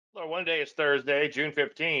Well, one day is Thursday, June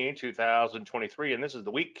 15, 2023, and this is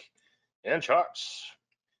the week in charts.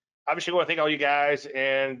 Obviously, I want to thank all you guys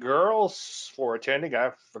and girls for attending.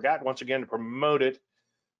 I forgot once again to promote it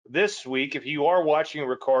this week. If you are watching a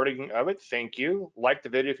recording of it, thank you. Like the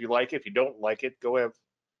video if you like it. If you don't like it, go have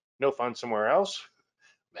no fun somewhere else.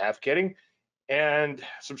 I'm half kidding. And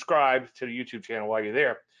subscribe to the YouTube channel while you're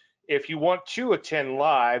there. If you want to attend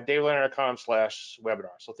live,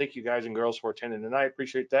 davelandry.com/webinar. So thank you guys and girls for attending tonight.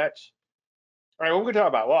 Appreciate that. All right, what we're going to talk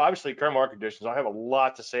about? Well, obviously, current market conditions. I have a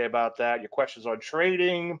lot to say about that. Your questions on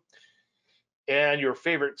trading and your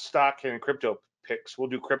favorite stock and crypto picks. We'll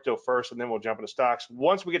do crypto first, and then we'll jump into stocks.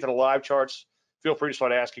 Once we get to the live charts, feel free to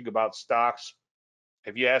start asking about stocks.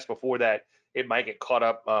 If you ask before that, it might get caught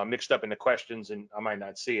up, mixed up in the questions, and I might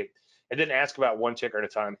not see it. And then ask about one ticker at a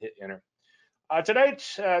time, hit enter.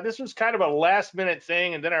 Tonight, this was kind of a last-minute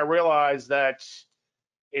thing, and then I realized that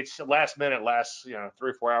it's last minute, 3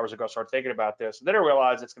 or 4 hours ago, I started thinking about this. And then I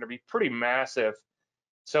realized it's going to be pretty massive.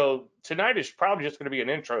 So tonight is probably just going to be an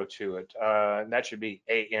intro to it. And that should be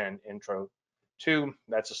AN, intro to.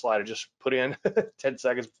 That's a slide I just put in 10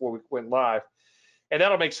 seconds before we went live. And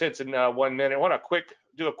that'll make sense in 1 minute. I want to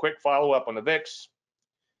do a quick follow-up on the VIX.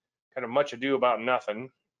 Kind of much ado about nothing.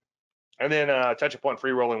 And then touch upon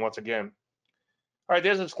free rolling once again. All right,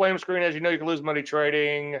 there's a disclaimer screen. As you know, you can lose money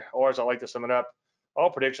trading, or as I like to sum it up, all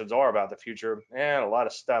predictions are about the future, and a lot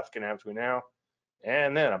of stuff can happen between now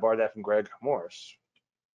and then. I borrowed that from Greg Morris.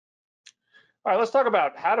 All right, let's talk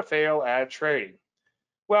about how to fail at trading.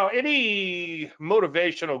 Well, any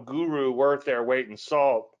motivational guru worth their weight in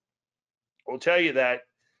salt will tell you that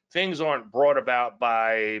things aren't brought about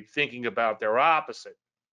by thinking about their opposite.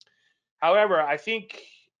 However, I think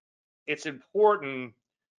it's important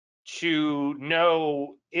to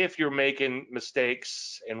know if you're making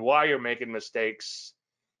mistakes and why you're making mistakes,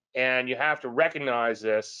 and you have to recognize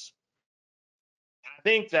this. I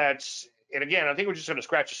think that's, and again, I think we're just going to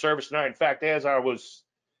scratch the surface tonight. In fact, as I was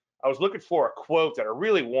looking for a quote that I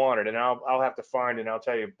really wanted, and I'll have to find it, and I'll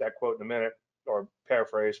tell you that quote in a minute, or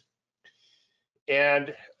paraphrase.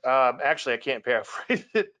 And actually, I can't paraphrase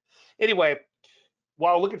it. Anyway,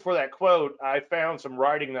 while looking for that quote, I found some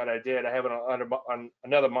writing that I did. I have it on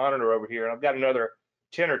another monitor over here, and I've got another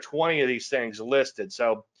 10 or 20 of these things listed.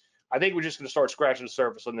 So I think we're just going to start scratching the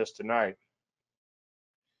surface on this tonight.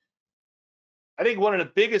 I think one of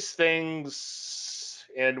the biggest things,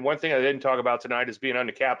 and one thing I didn't talk about tonight, is being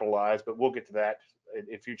undercapitalized, but we'll get to that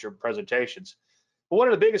in future presentations. But one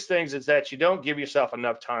of the biggest things is that you don't give yourself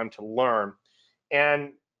enough time to learn.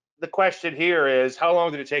 And the question here is, how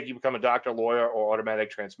long did it take you to become a doctor, lawyer, or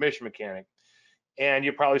automatic transmission mechanic? And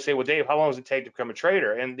you probably say, well, Dave, how long does it take to become a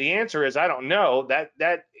trader? And the answer is, I don't know.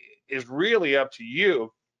 That is really up to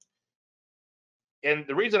you. And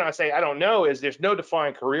the reason I say I don't know is there's no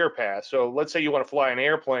defined career path. So let's say you want to fly an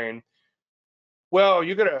airplane. Well,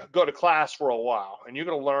 you're going to go to class for a while, and you're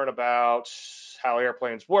going to learn about how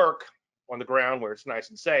airplanes work on the ground where it's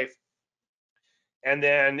nice and safe. And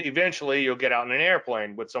then eventually you'll get out in an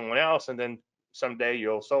airplane with someone else, and then someday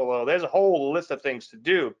you'll solo. There's a whole list of things to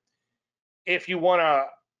do. If you want to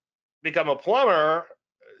become a plumber,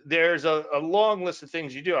 there's a long list of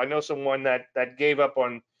things you do. I know someone that gave up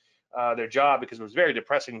on their job because it was a very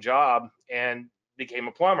depressing job and became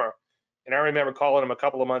a plumber. And I remember calling him a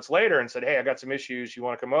couple of months later and said, hey, I got some issues. You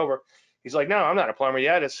want to come over? He's like, no, I'm not a plumber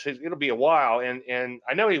yet. It'll be a while. And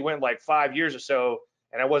I know he went like 5 years or so,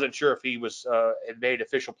 and I wasn't sure if he was had made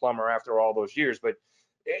official plumber after all those years, but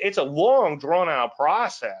it's a long, drawn out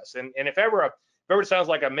process. And if ever it sounds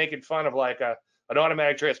like I'm making fun of like an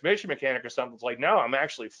automatic transmission mechanic or something, it's like, no, I'm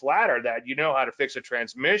actually flattered that you know how to fix a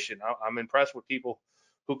transmission. I'm impressed with people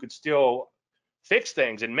who could still fix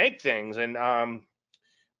things and make things. And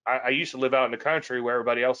I used to live out in the country where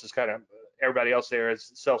everybody else there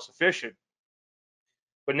is self-sufficient.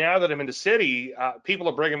 But now that I'm in the city, people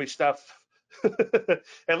are bringing me stuff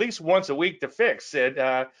at least once a week to fix it.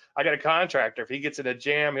 I got a contractor. If he gets in a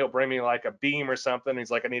jam, he'll bring me like a beam or something.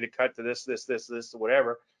 He's like, I need to cut to this,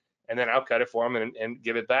 whatever. And then I'll cut it for him and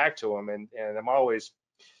give it back to him. And I'm always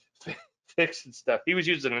fixing stuff. He was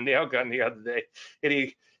using a nail gun the other day, and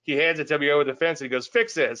he hands it to me over the fence, and he goes,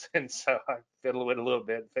 fix this. And so I fiddle with it a little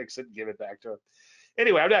bit, fix it, and give it back to him.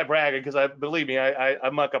 Anyway, I'm not bragging because believe me, I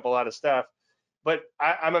muck up a lot of stuff. But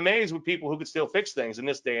I'm amazed with people who could still fix things in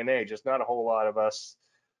this day and age. There's not a whole lot of us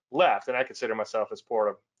left, and I consider myself as part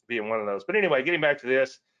of being one of those. But anyway, getting back to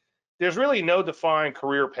this, there's really no defined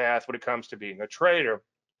career path when it comes to being a trader.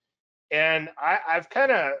 And I've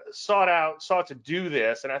kind of sought to do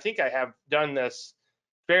this, and I think I have done this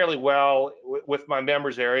fairly well with my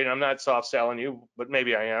members area. And I'm not soft selling you, but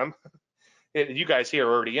maybe I am. You guys here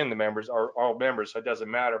are already in the members, are all members, so it doesn't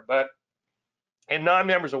matter. But and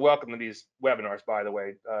non-members are welcome to these webinars, by the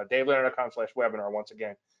way. DaveLeonard.com/webinar once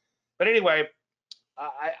again. But anyway,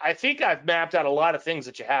 I think I've mapped out a lot of things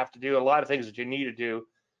that you have to do, a lot of things that you need to do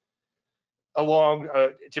along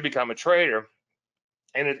to become a trader.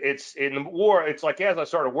 And it's in the war. It's like as I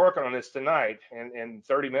started working on this tonight, and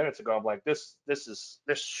 30 minutes ago, I'm like, there's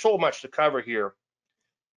so much to cover here.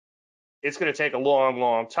 It's going to take a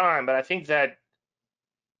long time, but I think that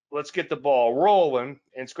let's get the ball rolling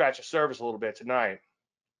and scratch the surface a little bit tonight.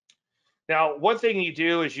 Now, one thing you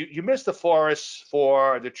do is you miss the forest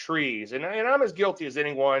for the trees, and I'm as guilty as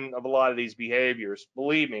anyone of a lot of these behaviors,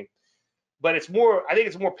 believe me. But it's more, I think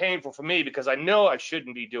it's more painful for me because I know I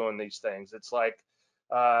shouldn't be doing these things. It's like,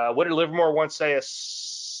 what did Livermore once say? A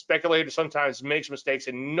speculator sometimes makes mistakes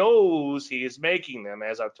and knows he is making them.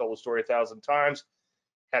 As I've told the story 1,000 times,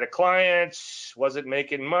 had a client, wasn't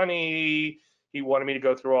making money. He wanted me to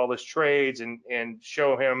go through all his trades and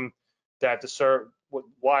show him that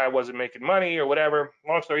why I wasn't making money or whatever.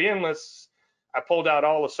 Long story endless, I pulled out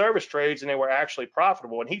all the service trades and they were actually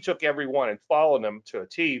profitable. And he took every one and followed them to a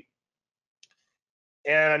T.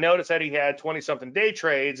 And I noticed that he had 20-something day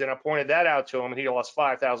trades, and I pointed that out to him, and he lost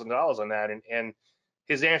 $5,000 on that. And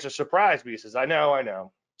his answer surprised me. He says, I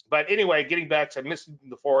know. But anyway, getting back to missing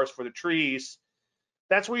the forest for the trees,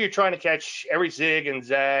 that's where you're trying to catch every zig and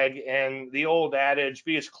zag. And the old adage,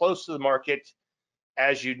 be as close to the market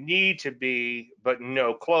as you need to be, but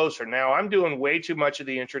no closer. Now, I'm doing way too much of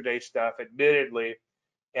the intraday stuff, admittedly.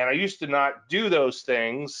 And I used to not do those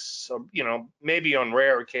things, so, maybe on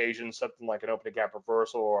rare occasions, something like an opening gap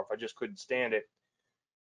reversal, or if I just couldn't stand it.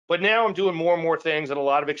 But now I'm doing more and more things and a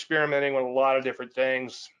lot of experimenting with a lot of different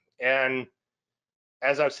things. And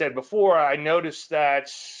as I've said before, I noticed that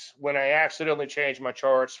when I accidentally changed my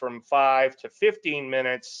charts from 5 to 15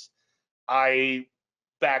 minutes, I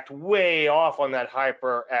backed way off on that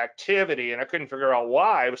hyperactivity, and I couldn't figure out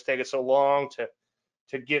why it was taking so long to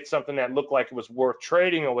get something that looked like it was worth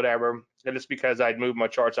trading or whatever. And it's because I'd moved my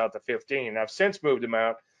charts out to 15. And I've since moved them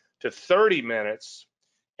out to 30 minutes.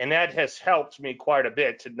 And that has helped me quite a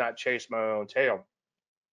bit to not chase my own tail.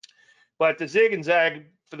 But the zig and zag,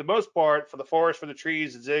 for the most part, for the forest, for the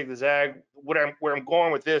trees, the zig, the zag, where I'm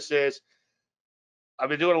going with this is I've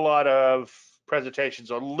been doing a lot of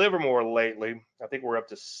presentations on Livermore lately. I think we're up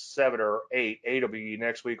to 7 or 8. 8 will be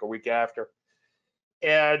next week or week after.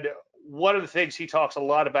 And one of the things he talks a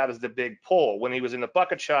lot about is the big pull. When he was in the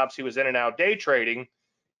bucket shops, he was in and out day trading,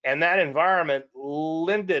 and that environment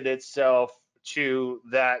lended itself to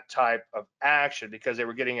that type of action because they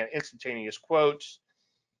were getting an instantaneous quotes,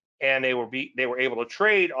 and they were able to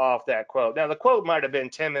trade off that quote. Now the quote might have been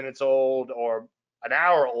 10 minutes old or an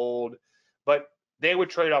hour old, but they would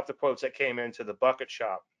trade off the quotes that came into the bucket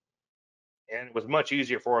shop, and it was much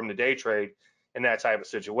easier for them to day trade in that type of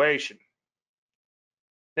situation.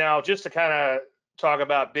 Now, just to kind of talk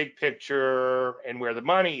about big picture and where the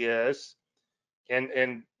money is,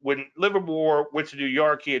 and when Livermore went to New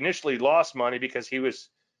York, he initially lost money because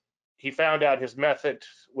he found out his method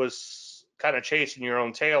was kind of chasing your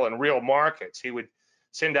own tail in real markets. He would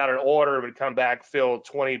send out an order, it would come back filled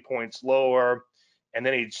 20 points lower, and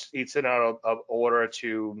then he'd send out an order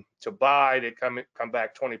to buy, to come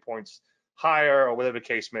back 20 points higher, or whatever the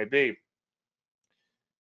case may be.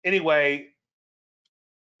 Anyway,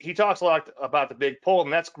 he talks a lot about the big pull,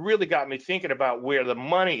 and that's really got me thinking about where the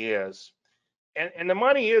money is. And the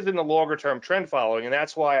money is in the longer term trend following, and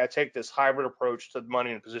that's why I take this hybrid approach to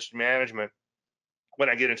money and position management when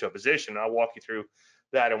I get into a position. I'll walk you through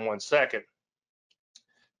that in 1 second.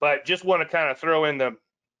 But just want to kind of throw in the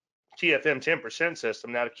TFM 10%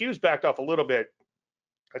 system. Now the Q's backed off a little bit.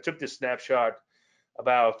 I took this snapshot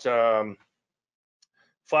about 5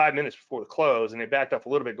 minutes before the close, and they backed off a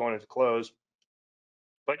little bit going into close.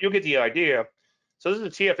 But you'll get the idea. So this is a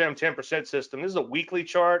TFM 10% system. This is a weekly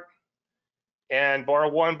chart. And bar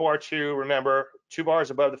 1, bar 2, remember, 2 bars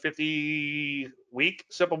above the 50-week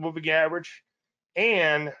simple moving average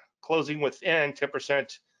and closing within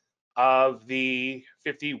 10% of the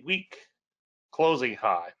 50-week closing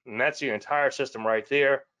high. And that's the entire system right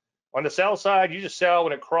there. On the sell side, you just sell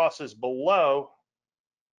when it crosses below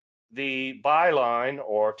the buy line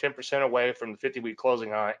or 10% away from the 50-week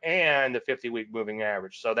closing high and the 50-week moving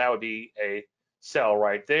average. So that would be a sell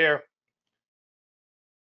right there.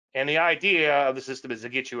 And the idea of the system is to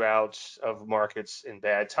get you out of markets in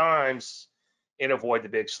bad times and avoid the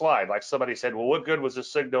big slide. Like somebody said, well, what good was the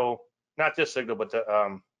signal, not this signal, but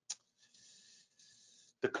the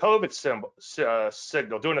COVID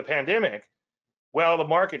signal during the pandemic? Well, the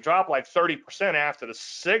market dropped like 30% after the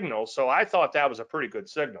signal. So I thought that was a pretty good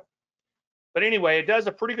signal. But anyway, it does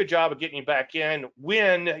a pretty good job of getting you back in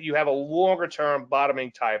when you have a longer term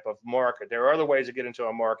bottoming type of market. There are other ways to get into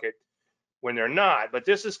a market when they're not, but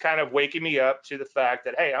this is kind of waking me up to the fact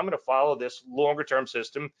that, hey, I'm going to follow this longer term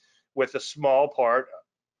system with a small part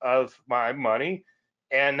of my money.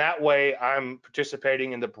 And that way I'm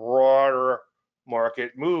participating in the broader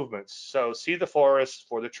market movements. So see the forest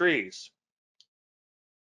for the trees.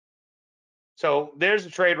 So there's the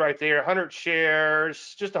trade right there, 100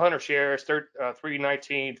 shares, just 100 shares,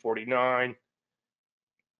 319.49.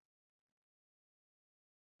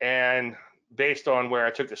 And based on where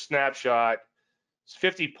I took the snapshot, it's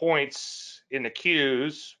 50 points in the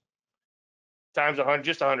Qs times 100,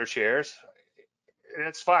 just 100 shares.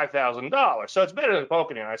 That's $5,000. So it's better than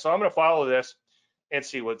poking the eye. So I'm going to follow this and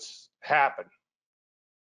see what's happened.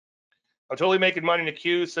 I'm totally making money in the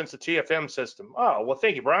Qs since the TFM system. Oh, well,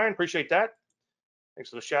 thank you, Brian. Appreciate that. Thanks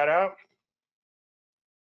for the shout out.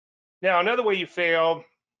 Now, another way you fail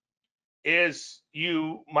is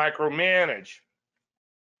you micromanage.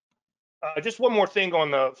 Just one more thing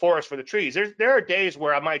on the forest for the trees. There are days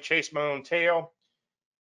where I might chase my own tail,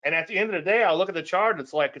 and at the end of the day, I'll look at the chart.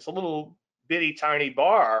 It's like it's a little bitty tiny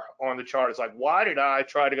bar on the chart. It's like, why did I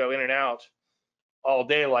try to go in and out all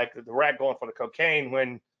day like the rat going for the cocaine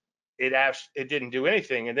when it didn't do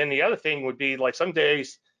anything? And then the other thing would be like some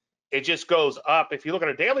days it just goes up. If you look at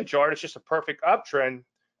a daily chart, it's just a perfect uptrend,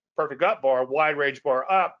 perfect up bar, wide range bar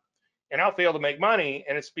up, and I'll fail to make money,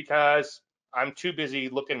 and it's because I'm too busy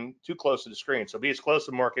looking too close to the screen. So be as close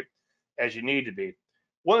to the market as you need to be.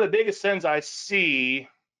 One of the biggest sins I see,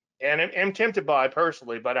 and I'm tempted by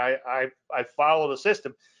personally, but I follow the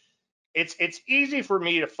system. It's easy for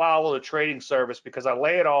me to follow the trading service because I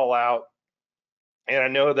lay it all out, and I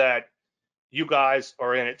know that you guys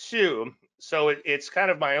are in it too. So it's kind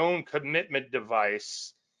of my own commitment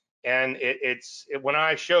device. And when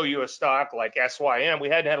I show you a stock like SYM, we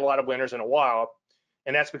hadn't had a lot of winners in a while,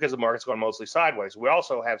 and that's because the market's going mostly sideways. We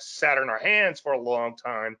also have sat on our hands for a long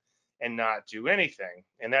time and not do anything.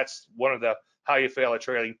 And that's one of the how you fail at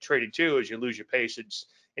trading too, is you lose your patience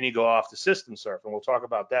and you go off the system surf. And we'll talk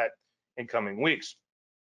about that in coming weeks.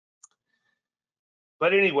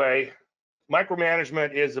 But anyway,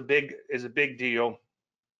 micromanagement is a big deal.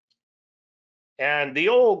 And the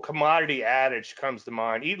old commodity adage comes to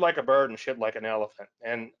mind: eat like a bird and shit like an elephant.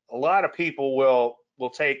 And a lot of people will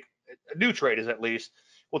take, new traders at least,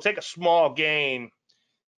 will take a small gain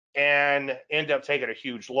and end up taking a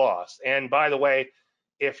huge loss. And by the way,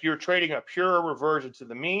 if you're trading a pure reversion to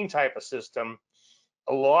the mean type of system,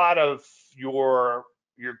 a lot of your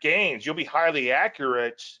gains, you'll be highly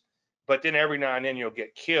accurate, but then every now and then you'll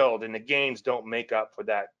get killed, and the gains don't make up for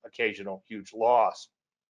that occasional huge loss.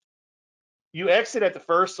 You exit at the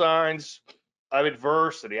first signs of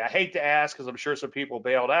adversity. I hate to ask because I'm sure some people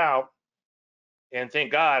bailed out, and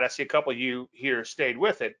thank God I see a couple of you here stayed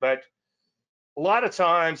with it. But a lot of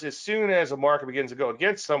times, as soon as a market begins to go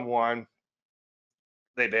against someone,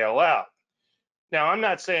 they bail out. Now, I'm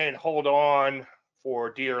not saying hold on for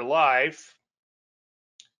dear life,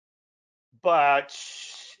 but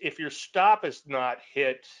if your stop is not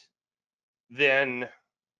hit, then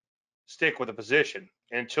stick with the position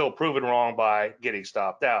until proven wrong by getting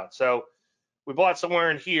stopped out. So we bought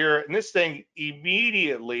somewhere in here, and this thing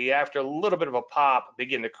immediately, after a little bit of a pop,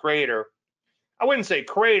 began to crater. I wouldn't say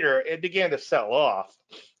crater, it began to sell off,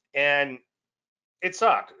 and it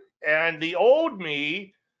sucked. And the old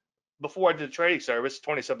me, before I did the trading service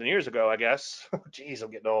 20-something years ago, I guess, geez,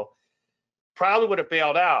 I'm getting old, probably would have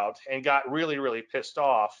bailed out and got really, really pissed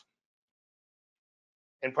off,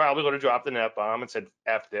 and probably would have dropped the net bomb and said,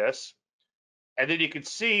 F this. And then you could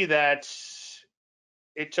see that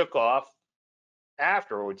it took off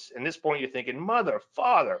afterwards. And this point, you're thinking, mother,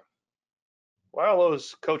 father, why are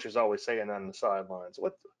those coaches always saying that on the sidelines?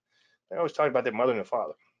 They always talk about their mother and their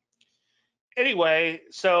father. Anyway,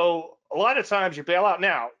 so a lot of times you bail out.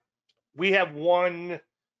 Now, we have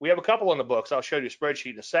a couple on the books. I'll show you a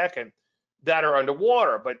spreadsheet in a second that are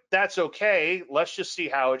underwater, but that's okay. Let's just see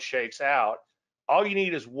how it shakes out. All you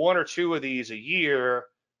need is one or two of these a year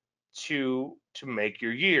to make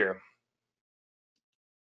your year.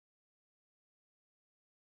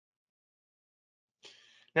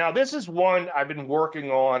 Now, this is one I've been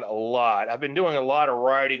working on a lot. I've been doing a lot of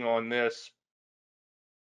writing on this.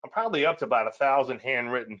 I'm probably up to about 1,000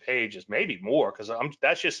 handwritten pages, maybe more, because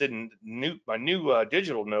that's just in my new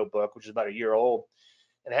digital notebook, which is about a year old,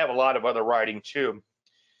 and I have a lot of other writing too.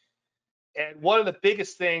 And one of the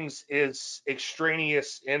biggest things is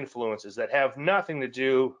extraneous influences that have nothing to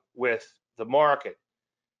do with the market.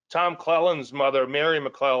 Tom Clellan's mother, Mary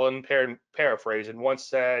McClellan, paraphrasing, once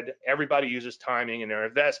said, everybody uses timing in their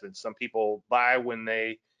investments. Some people buy when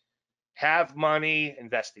they have money,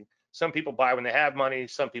 investing. Some people buy when they have money.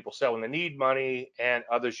 Some people sell when they need money, and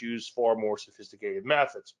others use far more sophisticated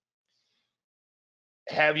methods.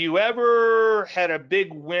 Have you ever had a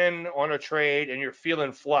big win on a trade and you're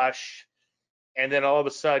feeling flush, and then all of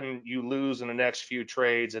a sudden you lose in the next few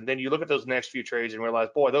trades, and then you look at those next few trades and realize,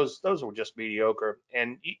 boy, those were just mediocre,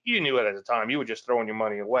 and you knew it at the time. You were just throwing your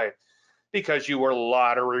money away because you were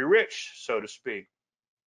lottery rich, so to speak.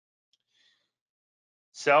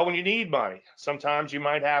 Sell when you need money. Sometimes you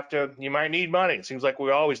might need money. It seems like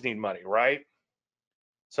we always need money, right?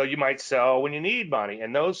 So you might sell when you need money,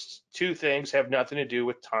 and those two things have nothing to do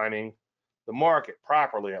with timing the market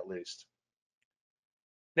properly, at least.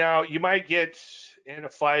 Now, you might get in a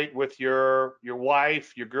fight with your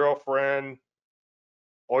wife, your girlfriend,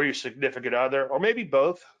 or your significant other, or maybe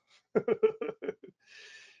both.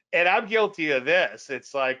 And I'm guilty of this.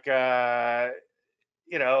 It's like, go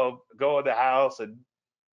in the house and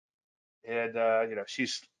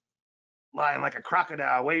she's lying like a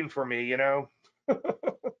crocodile waiting for me.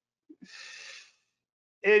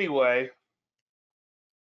 Anyway,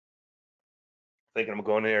 thinking I'm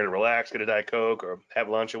going in there to relax, get a Diet Coke or have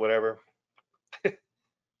lunch or whatever.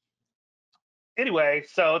 Anyway,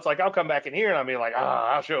 so it's like I'll come back in here and I'll be like,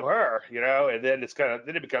 I'll show her, and then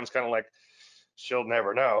it becomes kind of like she'll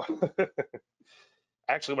never know.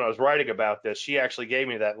 Actually, when I was writing about this, she actually gave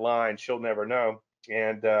me that line, she'll never know.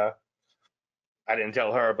 And I didn't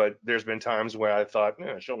tell her, but there's been times where I thought,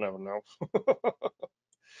 yeah, she'll never know.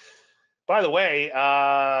 By the way,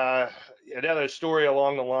 another story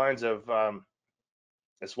along the lines of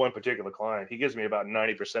this one particular client, he gives me about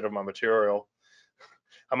 90% of my material.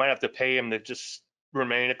 I might have to pay him to just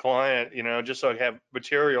remain a client, just so I have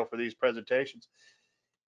material for these presentations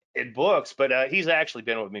in books. But he's actually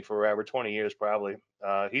been with me for forever, 20 years probably.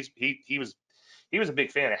 He was a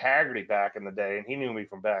big fan of Haggerty back in the day, and he knew me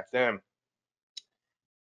from back then.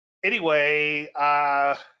 Anyway,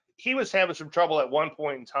 he was having some trouble at one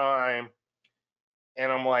point in time,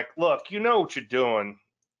 and I'm like, look, you know what you're doing,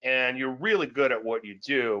 and you're really good at what you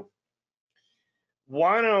do.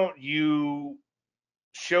 Why don't you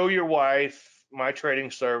show your wife my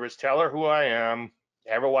trading service, tell her who I am,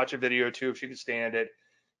 have her watch a video or two if she can stand it,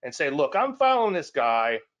 and say, look, I'm following this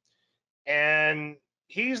guy, and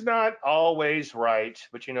he's not always right,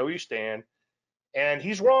 but you know where you stand. And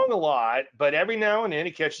he's wrong a lot, but every now and then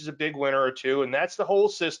he catches a big winner or two, and that's the whole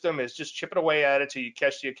system, is just chipping away at it till you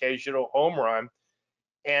catch the occasional home run.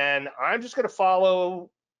 And I'm just going to follow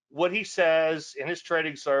what he says in his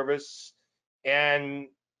trading service, and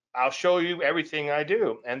I'll show you everything I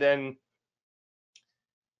do. And then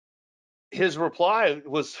his reply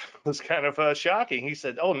was kind of shocking. He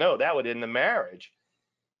said, oh no, that would end the marriage.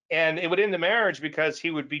 And it would end the marriage because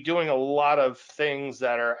he would be doing a lot of things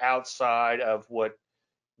that are outside of what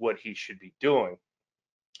he should be doing.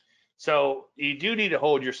 So you do need to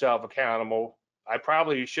hold yourself accountable. I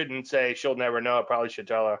probably shouldn't say she'll never know. I probably should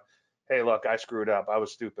tell her, hey, look, I screwed up. I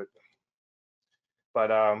was stupid. But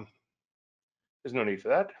there's no need for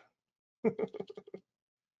that.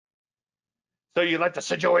 So you let the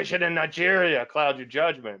situation in Nigeria cloud your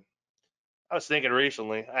judgment. I was thinking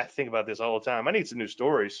recently, I think about this all the time. I need some new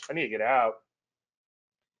stories. I need to get out.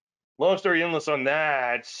 Long story endless on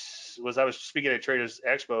that was I was speaking at Traders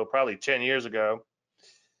Expo probably 10 years ago,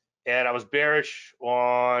 and I was bearish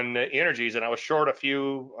on energies, and I was short a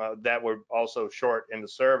few that were also short in the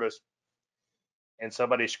service. And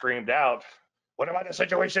somebody screamed out, what about the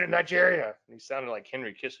situation in Nigeria? And he sounded like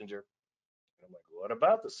Henry Kissinger. And I'm like, what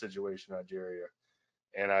about the situation in Nigeria?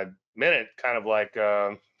 And I meant it kind of like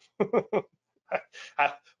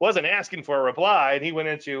I wasn't asking for a reply. And he went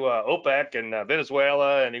into OPEC and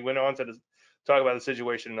Venezuela, and he went on to talk about the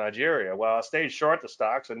situation in Nigeria. Well, I stayed short the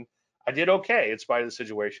stocks, and I did okay in spite of the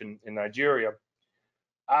situation in Nigeria.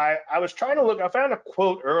 I was trying to look. I found a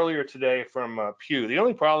quote earlier today from Pew. The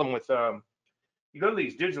only problem with you go to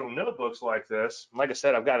these digital notebooks like this. Like I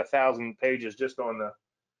said, I've got 1,000 pages just on the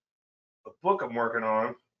book I'm working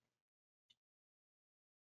on,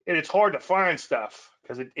 and it's hard to find stuff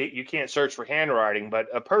because you can't search for handwriting. But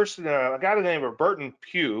a person, a guy by the name of Burton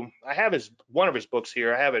Pugh, I have one of his books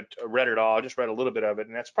here. I haven't read it all. I just read a little bit of it,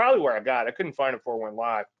 and that's probably where I got it. I couldn't find it before it went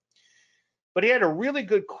live. But he had a really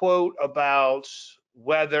good quote about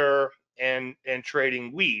weather and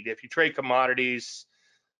trading wheat. If you trade commodities,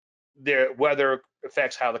 their weather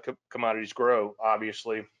affects how the commodities grow,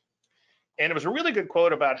 obviously. And it was a really good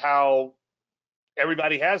quote about how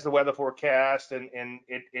everybody has the weather forecast, and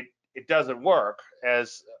it doesn't work.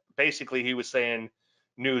 As basically he was saying,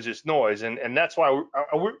 news is noise, and that's why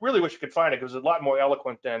I really wish you could find it, because it's a lot more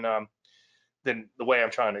eloquent than the way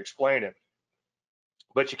I'm trying to explain it.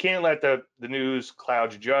 But you can't let the news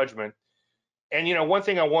cloud your judgment. And one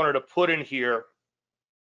thing I wanted to put in here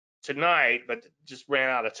tonight, but just ran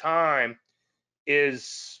out of time,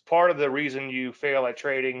 is part of the reason you fail at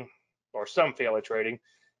trading, or some fail at trading,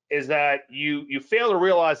 is that you fail to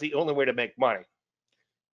realize the only way to make money.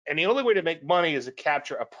 And the only way to make money is to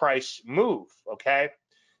capture a price move, okay?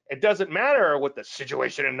 It doesn't matter what the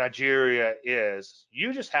situation in Nigeria is.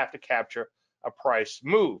 You just have to capture a price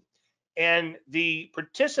move. And the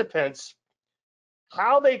participants,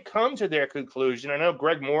 how they come to their conclusion, I know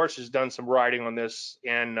Greg Morris has done some writing on this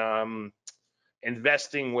in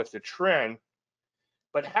Investing with the Trend,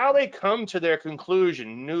 but how they come to their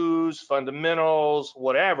conclusion, news, fundamentals,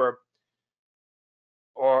 whatever,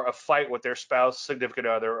 or a fight with their spouse, significant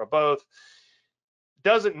other, or both,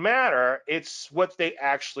 doesn't matter. It's what they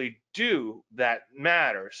actually do that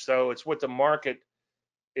matters. So it's what the market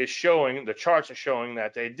is showing, the charts are showing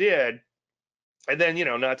that they did. And then,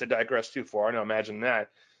 not to digress too far, I know, imagine that.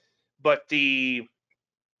 But the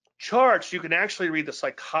charts, you can actually read the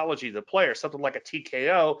psychology of the player. Something like a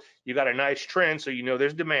TKO, you got a nice trend, so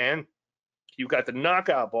there's demand. You've got the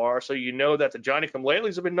knockout bar, so that the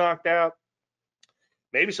Johnny-come-latelys have been knocked out.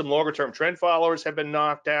 Maybe some longer-term trend followers have been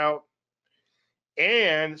knocked out,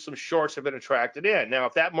 and some shorts have been attracted in. Now,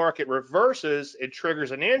 if that market reverses, it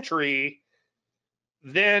triggers an entry,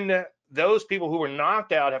 then those people who were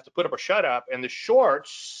knocked out have to put up a shut up, and the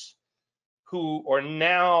shorts who are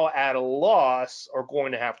now at a loss are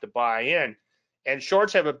going to have to buy in. And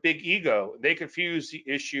shorts have a big ego. They confuse the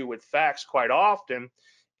issue with facts quite often,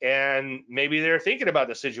 and maybe they're thinking about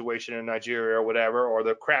the situation in Nigeria or whatever, or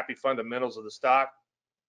the crappy fundamentals of the stock.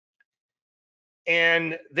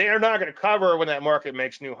 And they're not going to cover when that market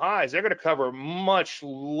makes new highs. They're going to cover much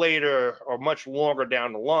later or much longer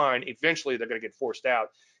down the line. Eventually, they're going to get forced out.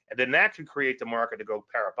 And then that can create the market to go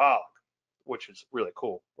parabolic, which is really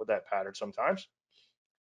cool with that pattern sometimes.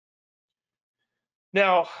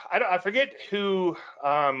 Now, I forget who,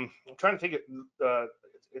 I'm trying to think of,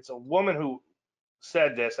 it's a woman who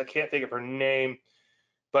said this. I can't think of her name,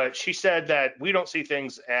 but she said that we don't see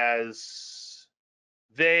things as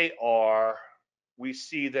they are, we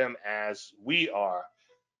see them as we are.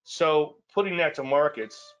 So putting that to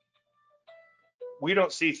markets, we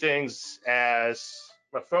don't see things as,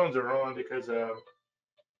 my phones are on because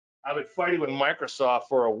I've been fighting with Microsoft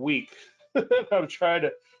for a week. I'm trying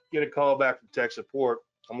to get a call back from tech support.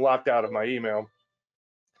 I'm locked out of my email.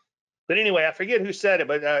 But anyway, I forget who said it,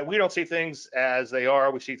 but we don't see things as they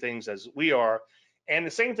are. We see things as we are. And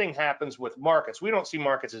the same thing happens with markets. We don't see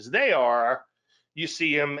markets as they are. You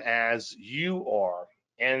see them as you are.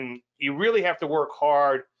 And you really have to work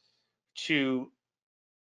hard to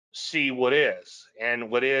see what is.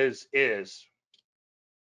 And what is.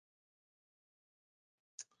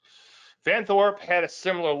 Van Thorpe had a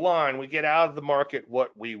similar line. We get out of the market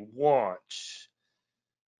what we want.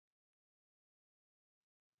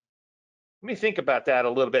 Let me think about that a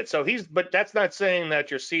little bit. But that's not saying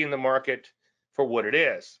that you're seeing the market for what it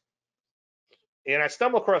is. And I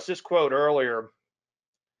stumbled across this quote earlier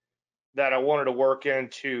that I wanted to work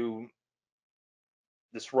into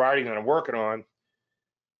this writing that I'm working on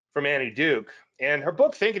from Annie Duke. And her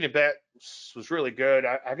book, Thinking in Bets, was really good.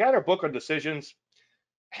 I got her book on decisions.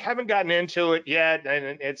 I haven't gotten into it yet,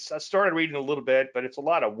 and I started reading a little bit, but it's a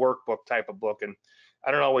lot of workbook type of book, and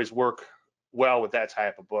I don't always work well with that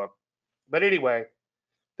type of book. But anyway,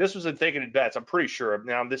 this was in Thinking in Bets, I'm pretty sure.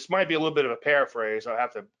 Now, this might be a little bit of a paraphrase. I'll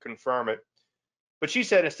have to confirm it. But she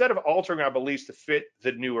said, instead of altering our beliefs to fit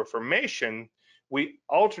the new information, we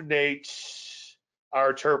alternate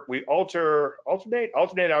our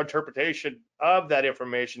interpretation of that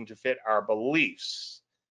information to fit our beliefs.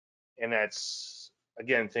 And that's,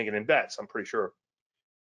 again, Thinking in Bets, I'm pretty sure.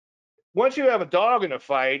 Once you have a dog in a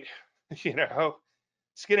fight, skin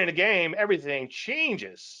in the game, everything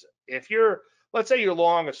changes. If you're, let's say you're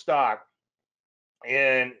long a stock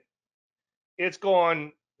and it's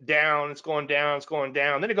going down, it's going down, it's going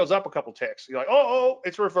down, then it goes up a couple ticks. You're like, oh,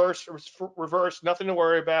 it's reversed, nothing to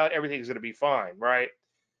worry about, everything's going to be fine, right?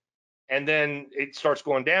 And then it starts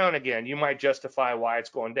going down again. You might justify why it's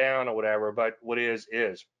going down or whatever, but what is.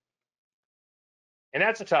 And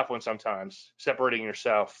that's a tough one sometimes, separating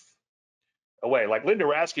yourself away. Like Linda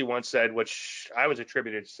Rasky once said, which I was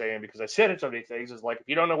attributed to saying because I said it so many things, is like, if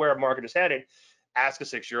you don't know where a market is headed, ask a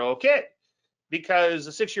 6-year-old kid. Because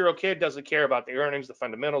a 6-year-old kid doesn't care about the earnings, the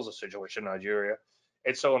fundamentals, the situation in Nigeria,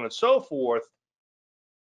 and so on and so forth.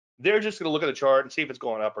 They're just going to look at the chart and see if it's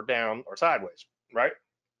going up or down or sideways, right?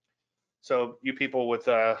 So you people with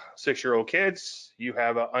 6-year-old kids, you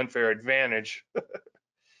have an unfair advantage.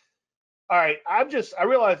 All right, I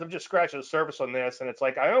realize I'm just scratching the surface on this, and it's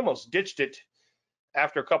like I almost ditched it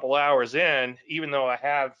after a couple hours in, even though I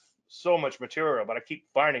have so much material, but I keep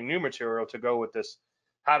finding new material to go with this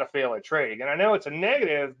how to fail at trading. And I know it's a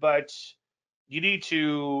negative, but you need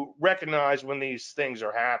to recognize when these things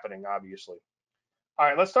are happening, obviously. All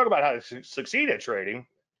right, let's talk about how to succeed at trading.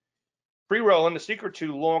 Pre-rolling, the secret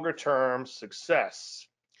to longer term success.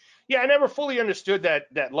 Yeah, I never fully understood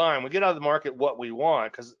that line. We get out of the market what we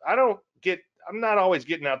want, because I'm not always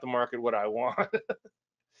getting out the market what I want.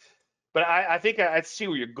 But I think I see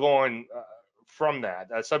where you're going from that.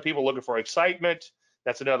 Some people looking for excitement.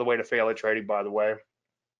 That's another way to fail at trading, by the way.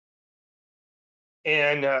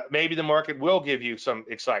 And maybe the market will give you some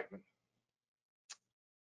excitement.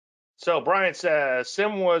 So Brian says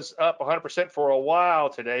Sim was up 100% for a while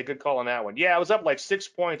today. Good call on that one. Yeah, I was up like 6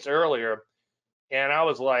 points earlier, and I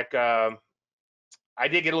was like, I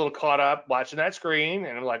did get a little caught up watching that screen,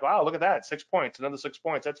 and I'm like, wow, look at that, 6 points, another 6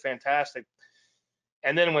 points. That's fantastic.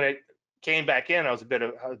 And then when it came back in, I was a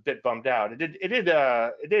bit bummed out. It did.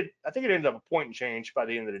 I think it ended up a point and change by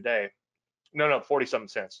the end of the day. No, 40 something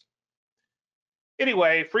cents.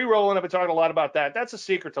 Anyway, free rolling. I've been talking a lot about that. That's a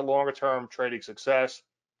secret to longer term trading success.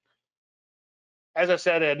 As I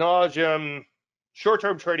said ad nauseum, short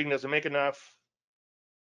term trading doesn't make enough,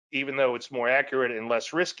 even though it's more accurate and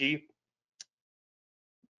less risky.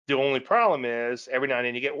 The only problem is every now and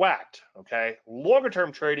then you get whacked. Okay, longer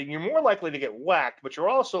term trading, you're more likely to get whacked, but you're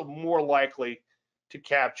also more likely to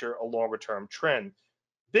capture a longer term trend.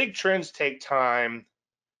 Big trends take time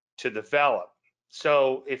to develop.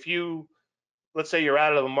 So if let's say you're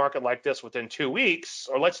out of the market like this within 2 weeks,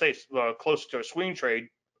 or let's say close to a swing trade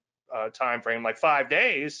time frame, like 5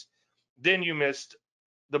 days, then you missed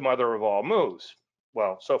the mother of all moves.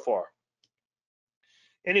 Well, so far.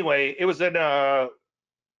 Anyway, it was in a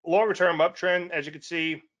longer term uptrend, as you can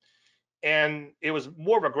see, and it was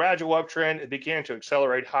more of a gradual uptrend. It began to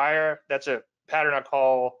accelerate higher. That's a pattern I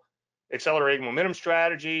call accelerating momentum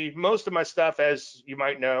strategy. Most of my stuff, as you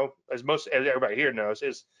might know, as everybody here knows,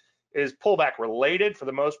 is pullback related for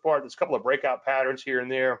the most part. There's a couple of breakout patterns here and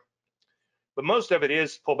there, but most of it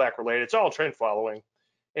is pullback related. It's all trend following.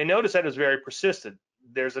 And notice that it's very persistent.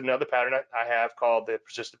 There's another pattern I have called the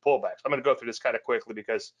persistent pullbacks. I'm going to go through this kind of quickly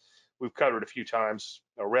because we've covered it a few times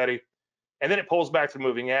already. And then it pulls back to the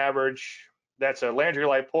moving average. That's a Landry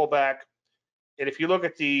light pullback. And if you look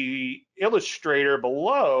at the illustrator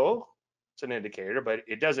below, it's an indicator, but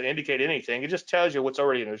it doesn't indicate anything. It just tells you what's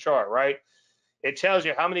already in the chart, right? It tells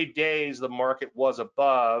you how many days the market was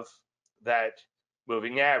above that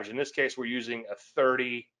moving average. In this case, we're using a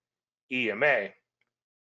 30 EMA.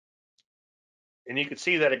 And you can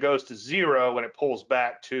see that it goes to 0 when it pulls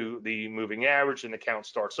back to the moving average and the count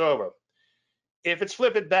starts over. If it's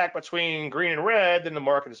flipping back between green and red, then the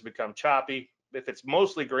market has become choppy. If it's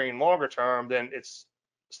mostly green longer term, then it's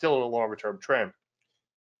still in a longer term trend.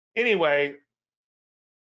 Anyway,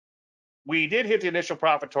 we did hit the initial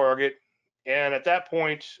profit target, and at that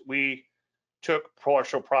point, we took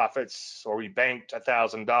partial profits, or we banked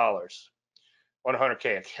 $1,000 on a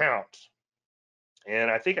 100K account.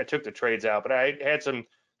 And I think I took the trades out, but I had some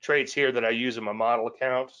trades here that I use in my model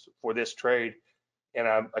account for this trade, and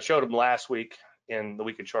I showed them last week in the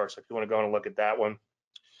weekend chart. So if you want to go and look at that one.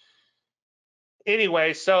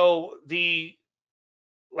 Anyway, so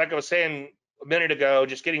like I was saying a minute ago,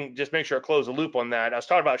 just make sure I close the loop on that. I was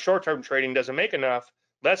talking about short-term trading doesn't make enough,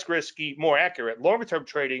 less risky, more accurate. Longer-term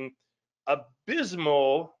trading,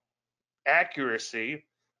 abysmal accuracy,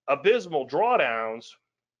 abysmal drawdowns,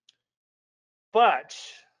 but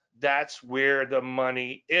that's where the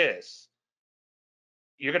money is.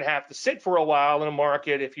 You're going to have to sit for a while in a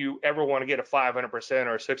market if you ever want to get a 500%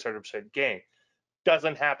 or a 600% gain.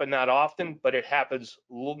 Doesn't happen that often, but it happens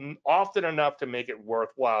often enough to make it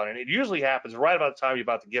worthwhile. And it usually happens right about the time you're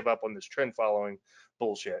about to give up on this trend following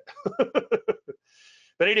bullshit.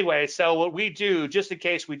 But anyway, so what we do, just in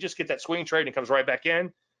case we just get that swing trade and it comes right back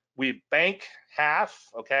in, we bank half,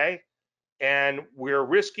 okay? And we're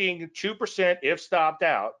risking 2% if stopped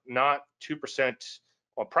out, not 2%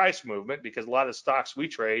 on price movement, because a lot of the stocks we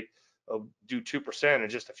trade do 2% in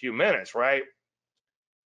just a few minutes, right?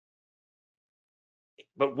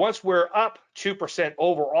 But once we're up 2%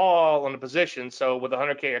 overall on the position, so with a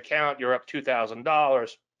 100K account, you're up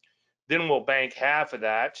 $2,000, then we'll bank half of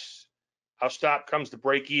that. Our stop comes to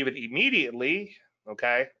break even immediately,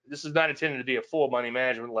 okay? This is not intended to be a full money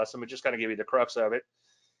management lesson, but just kind of give you the crux of it.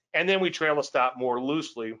 And then we trail a stop more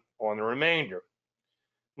loosely on the remainder.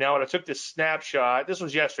 Now, when I took this snapshot, this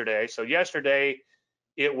was yesterday. So yesterday,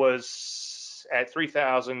 it was at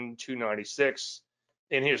 3,296.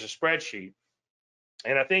 And here's a spreadsheet.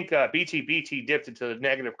 And I think BTBT dipped into the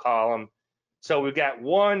negative column. So we've got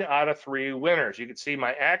 1 out of 3 winners. You can see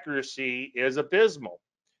my accuracy is abysmal.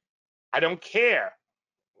 I don't care.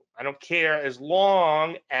 I don't care as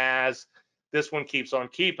long as this one keeps on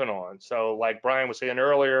keeping on. So like Brian was saying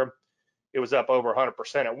earlier, it was up over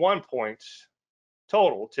 100% at one point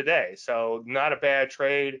total today. So not a bad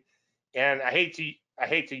trade. And I hate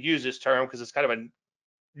to use this term because it's kind of a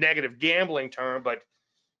negative gambling term, but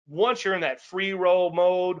once you're in that free roll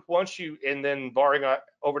mode, and then barring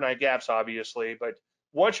overnight gaps, obviously, but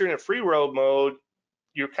once you're in a free roll mode,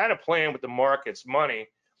 you're kind of playing with the market's money,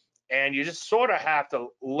 and you just sort of have to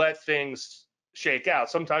let things shake out.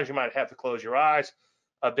 Sometimes you might have to close your eyes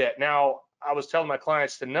a bit. Now, I was telling my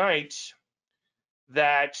clients tonight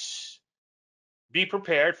that be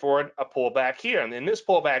prepared for a pullback here. And in this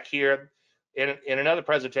pullback here, in another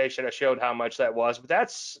presentation, I showed how much that was, but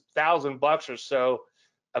that's $1,000 or so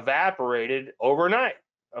evaporated overnight.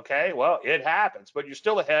 Okay, well, it happens, but you're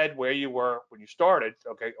still ahead where you were when you started,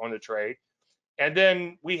 okay, on the trade. And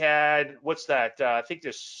then we had, what's that? I think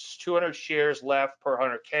there's 200 shares left per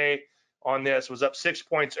 100K on this. Was up 6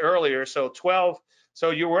 points earlier, so 12.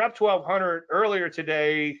 So you were up 1,200 earlier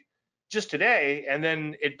today, just today, and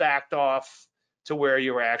then it backed off to where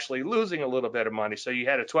you were actually losing a little bit of money. So you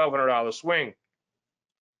had a $1,200 swing,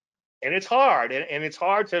 and it's hard, and it's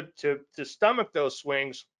hard to stomach those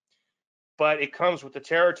swings, but it comes with the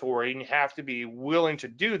territory, and you have to be willing to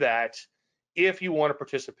do that if you want to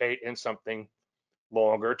participate in something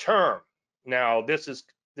longer term. Now, this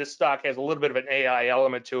stock has a little bit of an AI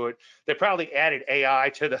element to it. They probably added AI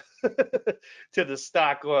to the to the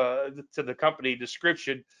stock to the company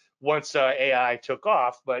description once AI took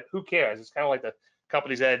off, but who cares? It's kind of like the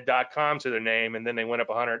companies added .com to their name, and then they went up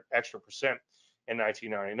 100 extra percent in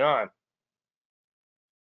 1999.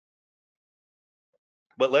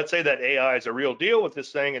 But let's say that AI is a real deal with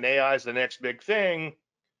this thing, and AI is the next big thing,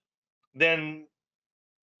 then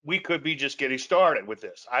we could be just getting started with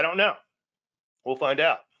this. I don't know. We'll find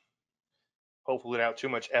out. Hopefully without too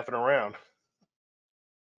much effing around.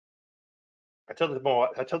 I told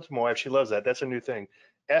my wife, she loves that. That's a new thing.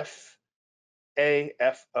 FAFO.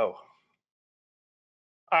 All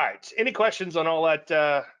right. Any questions on all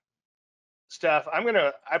that stuff?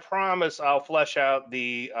 I promise I'll flesh out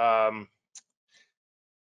the how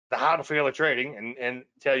to fail at trading and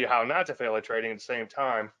tell you how not to fail at trading at the same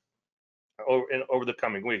time over the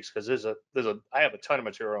coming weeks, because I have a ton of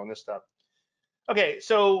material on this stuff. Okay,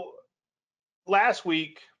 so last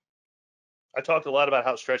week I talked a lot about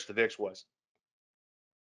how stretched the VIX was.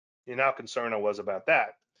 You know how concerned I was about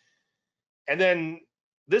that. And then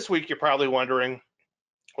this week you're probably wondering,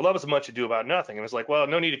 well, that was much ado about nothing. And it's like, well,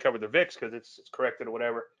 no need to cover the VIX because it's corrected or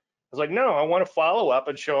whatever. I was like, no, I want to follow up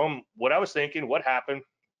and show them what I was thinking, what happened,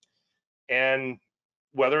 and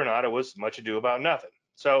whether or not it was much ado about nothing.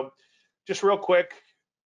 So just real quick,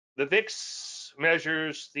 the VIX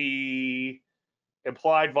measures the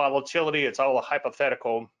implied volatility. It's all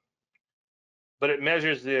hypothetical, but it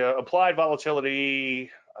measures the applied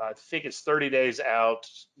volatility. I think it's 30 days out,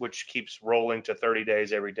 which keeps rolling to 30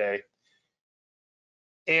 days every day.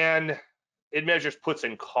 And it measures puts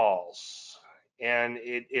and calls. And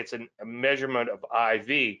it's a measurement of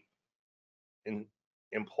IV, in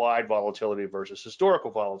implied volatility versus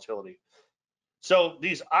historical volatility. So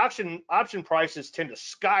these option prices tend to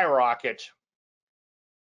skyrocket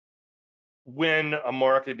when a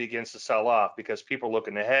market begins to sell off, because people are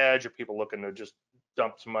looking to hedge, or people looking to just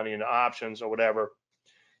dump some money into options or whatever.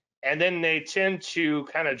 And then they tend to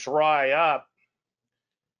kind of dry up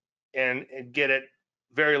and get at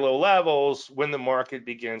very low levels when the market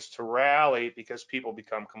begins to rally, because people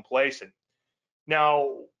become complacent.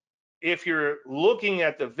 Now, if you're looking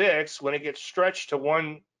at the VIX, when it gets stretched to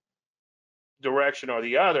one direction or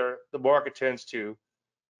the other, the market tends to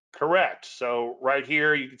correct. So right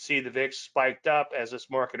here, you can see the VIX spiked up as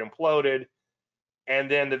this market imploded,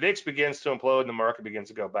 and then the VIX begins to implode and the market begins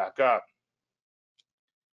to go back up.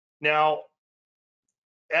 Now,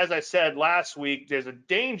 as I said last week, there's a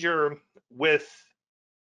danger with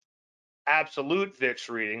absolute VIX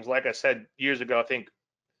readings. Like I said years ago, I think,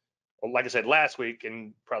 well, like I said last week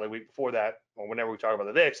and probably the week before that, or whenever we talk about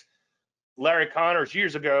the VIX, Larry Connors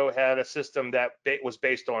years ago had a system that was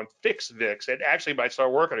based on fixed VIX. It actually might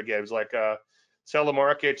start working again. It was like sell the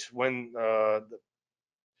market when the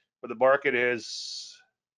market is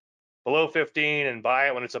below 15 and buy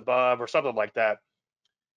it when it's above, or something like that.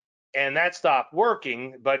 And that stopped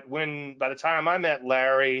working. But by the time I met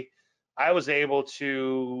Larry, I was able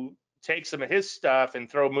to take some of his stuff and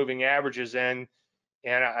throw moving averages in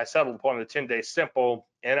and I settled upon the 10-day simple,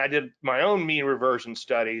 and I did my own mean reversion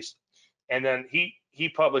studies, and then he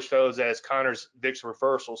published those as Connor's VIX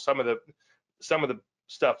reversal. Some of the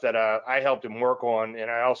stuff that I helped him work on, and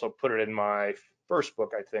I also put it in my first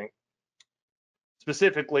book, I think.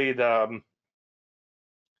 Specifically, I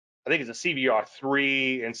think it's a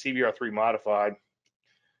CVR3 and CVR3 modified.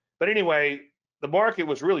 But anyway, the market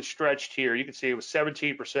was really stretched here. You can see it was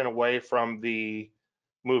 17% away from the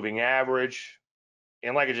moving average.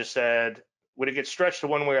 And like I just said, when it gets stretched to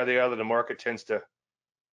one way or the other, the market tends to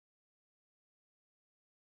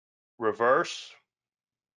reverse.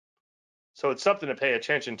 So it's something to pay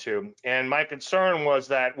attention to. And my concern was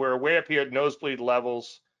that we're way up here at nosebleed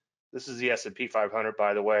levels. This is the S&P 500,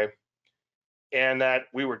 by the way. And that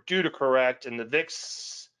we were due to correct, and the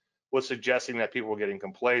VIX was suggesting that people were getting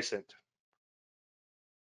complacent.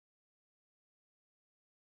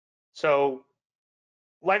 So,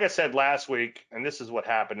 like I said last week, and this is what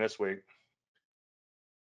happened this week,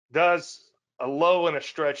 does a low and a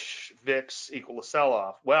stretch VIX equal a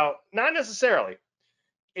sell-off? Well, not necessarily.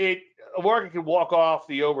 A market could walk off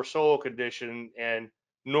the oversold condition and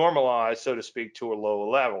normalize, so to speak, to a lower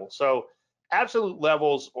level. So absolute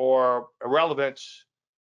levels are irrelevant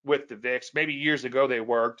with the VIX. Maybe years ago they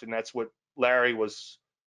worked, and that's what Larry was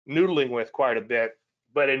noodling with quite a bit.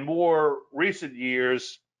 But in more recent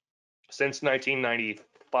years, since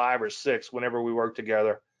 1995 or 6, whenever we worked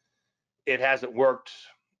together, it hasn't worked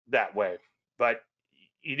that way. But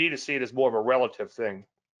you need to see it as more of a relative thing.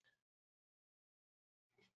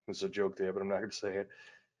 There's a joke there, but I'm not going to say it.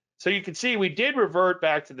 So you can see we did revert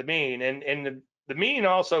back to the mean, and the mean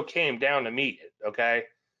also came down to meet it, okay?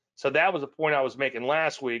 So that was the point I was making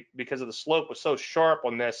last week, because of the slope was so sharp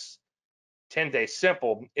on this 10-day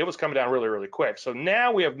simple, it was coming down really, really quick. So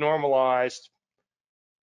now we have normalized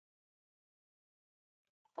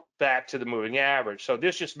back to the moving average. So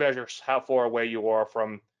this just measures how far away you are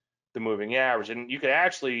from the moving average. And you can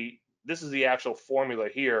actually, this is the actual formula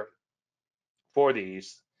here for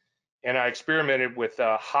these. And I experimented with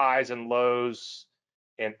highs and lows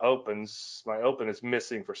and opens. My open is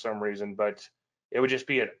missing for some reason, but it would just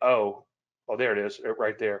be an O. Oh, there it is,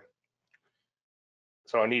 right there.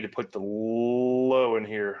 So I need to put the low in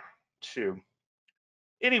here too.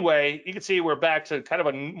 Anyway, you can see we're back to kind of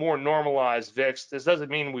a more normalized VIX. This doesn't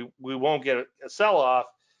mean we won't get a sell-off.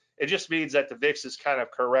 It just means that the VIX has kind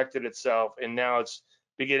of corrected itself, and now it's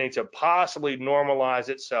beginning to possibly normalize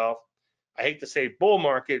itself. I hate to say bull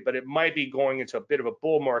market, but it might be going into a bit of a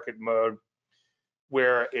bull market mode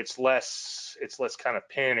where it's less kind of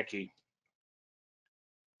panicky.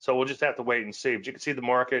 So we'll just have to wait and see. But you can see the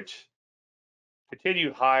market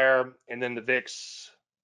continued higher, and then the VIX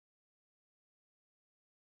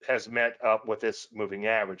has met up with this moving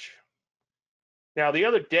average. Now, the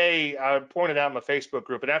other day, I pointed out in my Facebook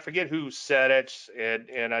group, and I forget who said it,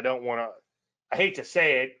 and I don't want to, I hate to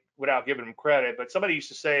say it without giving them credit, but somebody used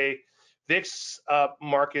to say, VIX up,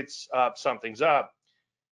 markets up, something's up.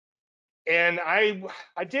 And I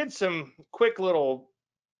did some quick little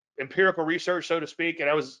empirical research, so to speak, and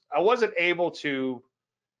I wasn't able to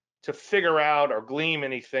figure out or glean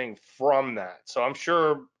anything from that. So I'm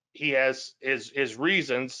sure he has his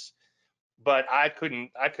reasons, but I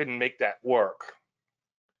couldn't make that work.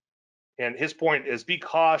 And his point is, be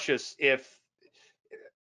cautious if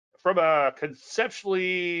from a conceptual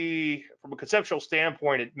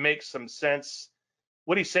standpoint, it makes some sense.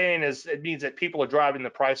 What he's saying is it means that people are driving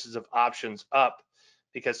the prices of options up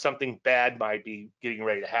because something bad might be getting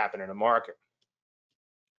ready to happen in the market.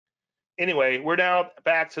 Anyway, we're now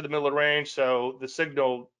back to the middle of the range, so the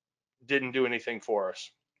signal didn't do anything for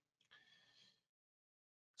us.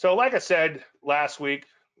 So like I said last week,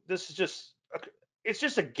 this is it's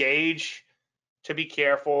just a gauge to be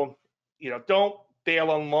careful. You know, don't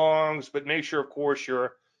bail on longs, but make sure, of course,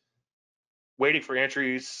 you're waiting for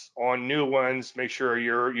entries on new ones. Make sure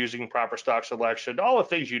you're using proper stock selection. All the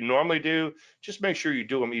things you normally do, just make sure you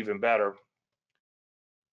do them even better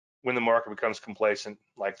when the market becomes complacent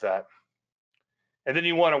like that. And then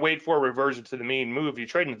you want to wait for a reversion to the mean move. If you're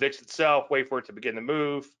trading the VIX itself, wait for it to begin to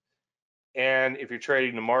move. And if you're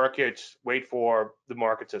trading the market, wait for the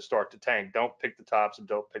market to start to tank. Don't pick the tops and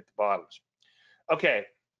don't pick the bottoms. Okay,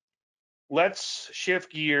 let's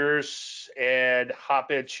shift gears and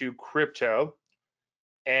hop into crypto.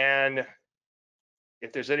 And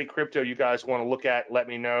if there's any crypto you guys want to look at, let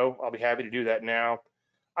me know. I'll be happy to do that now.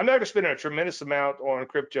 I'm not going to spend a tremendous amount on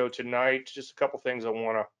crypto tonight. Just a couple things I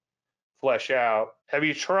want to flesh out. Have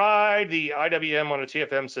you tried the IWM on a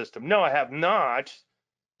TFM system? No, I have not.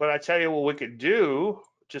 But I tell you what we could do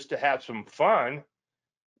just to have some fun.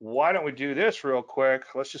 Why don't we do this real quick?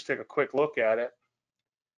 Let's just take a quick look at it.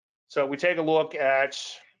 So we take a look at,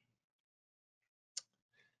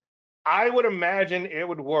 I would imagine it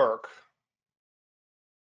would work.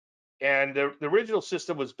 And the original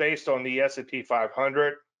system was based on the S&P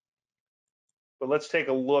 500. But let's take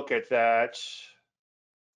a look at that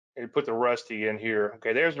and put the Rusty in here.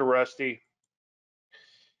 Okay, there's the Rusty.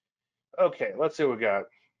 Okay, let's see what we got.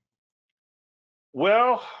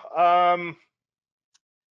 Well,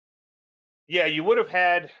 yeah, you would have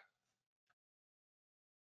had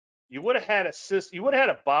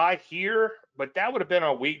a buy here, but that would have been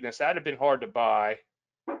a weakness. That'd have been hard to buy.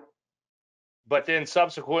 But then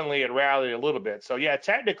subsequently it rallied a little bit. So yeah,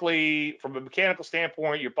 technically from a mechanical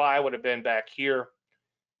standpoint, your buy would have been back here.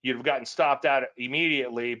 You'd have gotten stopped out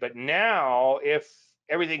immediately. But now, if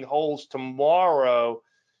everything holds tomorrow,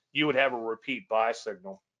 you would have a repeat buy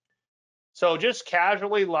signal. So just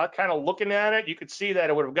casually kind of looking at it, you could see that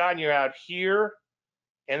it would have gotten you out here.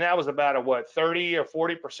 And that was about a, what, 30 or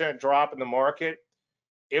 40% drop in the market.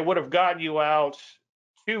 It would have gotten you out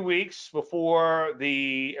 2 weeks before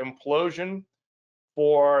the implosion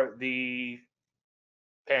for the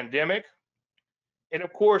pandemic. And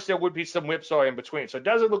of course, there would be some whipsaw in between. So it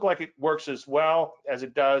doesn't look like it works as well as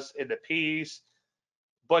it does in the P's.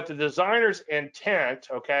 But the designer's intent,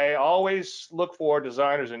 okay, always look for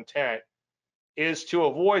designer's intent, is to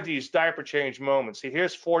avoid these diaper change moments. See,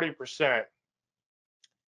 here's 40%.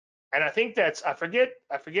 And I think that's, I forget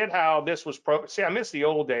how this was see, I miss the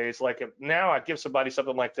old days. Like if now I give somebody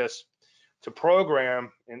something like this to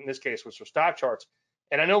program, in this case was for stock charts,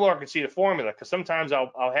 and I no longer can see the formula, because sometimes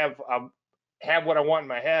I'll have what I want in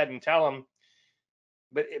my head and tell them,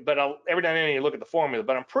 but I'll every now and then you look at the formula.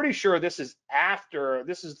 But I'm pretty sure this is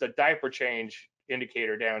the diaper change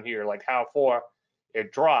indicator down here, like how far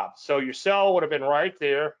it dropped. So your sell would have been right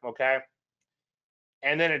there, okay,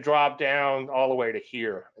 and then it dropped down all the way to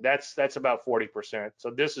here. That's about 40%. So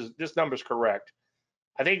this number's correct.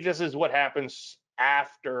 I think this is what happens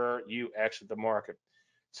after you exit the market.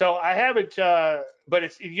 So I haven't,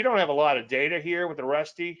 but you don't have a lot of data here with the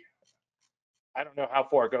Rusty. I don't know how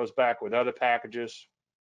far it goes back with other packages,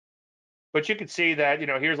 but you can see that,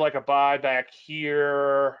 here's like a buy back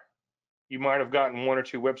here. You might have gotten 1 or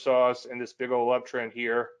 2 whipsaws in this big old uptrend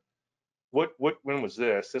here. When was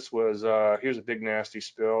this? This was, here's a big nasty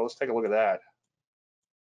spill. Let's take a look at that.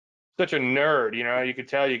 Such a nerd, you could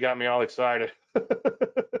tell you got me all excited.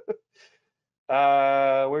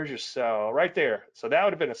 Where's your sell? Right there. So that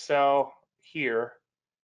would have been a sell here.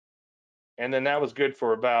 And then that was good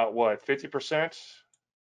for about what, 50%?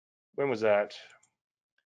 When was that?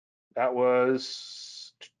 That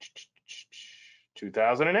was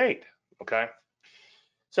 2008. Okay.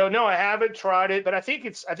 So no, I haven't tried it, but I think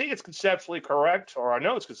it's conceptually correct, or I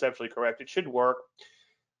know it's conceptually correct. It should work.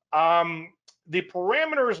 The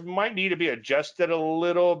parameters might need to be adjusted a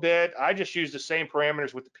little bit. I just use the same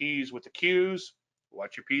parameters with the P's, with the Q's.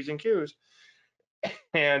 Watch your P's and Q's.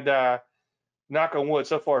 And knock on wood,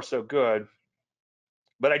 so far so good.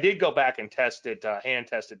 But I did go back and test it, hand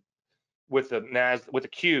test it with the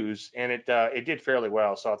Q's, and it did fairly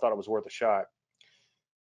well. So I thought it was worth a shot.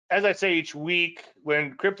 As I say each week,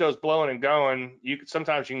 when crypto's blowing and going,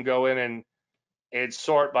 sometimes you can go in and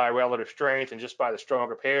sort by relative strength and just by the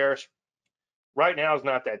stronger pairs. Right now is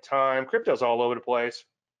not that time. Crypto's all over the place.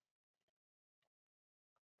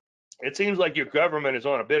 It seems like your government is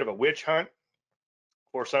on a bit of a witch hunt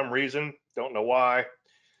for some reason. Don't know why.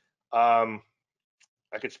 I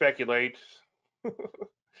could speculate. I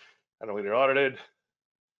don't think they're audited,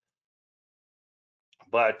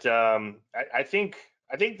 but I think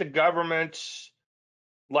the government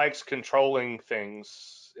likes controlling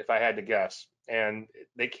things, if I had to guess, and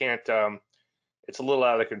they can't. It's a little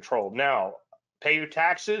out of control. Now, pay your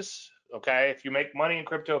taxes, okay? If you make money in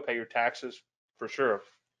crypto, pay your taxes for sure.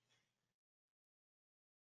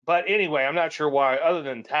 But anyway, I'm not sure why, other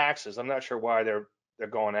than taxes, I'm not sure why they're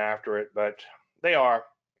going after it, but they are.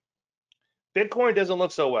 Bitcoin doesn't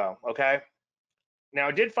look so well, okay? Now,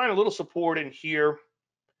 I did find a little support in here.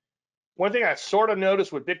 One thing I sort of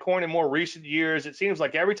noticed with Bitcoin in more recent years, it seems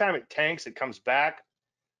like every time it tanks, it comes back.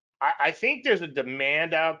 I think there's a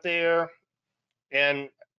demand out there. And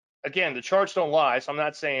again, the charts don't lie, so I'm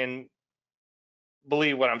not saying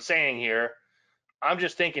believe what I'm saying here. I'm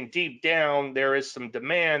just thinking deep down, there is some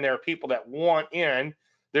demand. There are people that want in.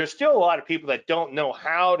 There's still a lot of people that don't know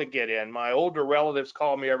how to get in. My older relatives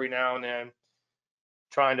call me every now and then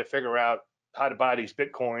trying to figure out how to buy these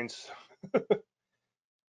Bitcoins.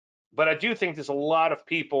 But I do think there's a lot of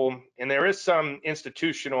people, and there is some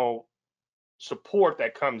institutional support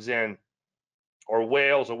that comes in, or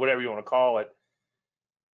whales, or whatever you want to call it.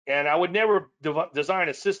 And I would never design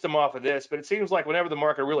a system off of this, but it seems like whenever the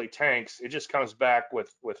market really tanks, it just comes back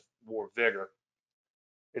with more vigor.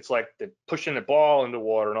 It's like the pushing the ball into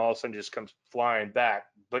water and all of a sudden just comes flying back.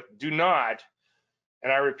 But do not,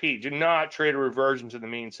 and I repeat, do not trade a reversion to the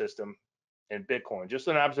mean system in Bitcoin. Just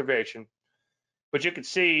an observation. But you can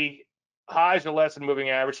see highs are less than moving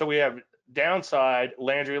average. So we have downside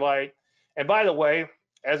Landry light. And by the way,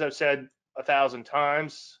 as I've said 1,000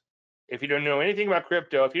 times, if you don't know anything about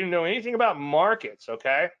crypto, if you don't know anything about markets,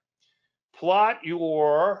 okay, plot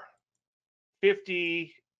your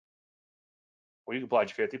 50, well, you can plot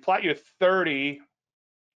your 50, plot your 30-day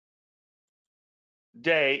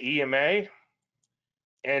EMA,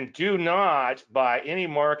 and do not buy any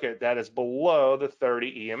market that is below the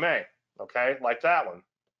 30 EMA, okay, like that one,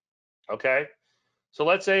 okay? So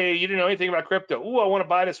let's say you didn't know anything about crypto. Ooh, I want to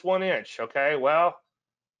buy this 1 inch, okay? Well,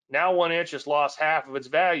 now 1 inch has lost half of its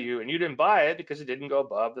value, and you didn't buy it because it didn't go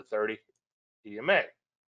above the 30 EMA,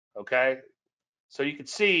 okay? So you can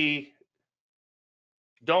see,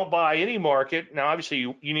 don't buy any market. Now, obviously,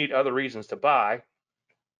 you need other reasons to buy,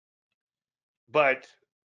 but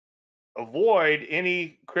avoid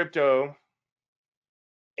any crypto.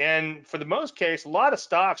 And for the most case, a lot of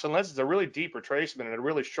stocks, unless it's a really deep retracement and a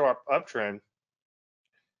really sharp uptrend,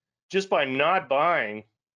 just by not buying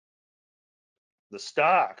the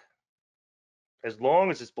stock, as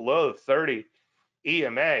long as it's below the 30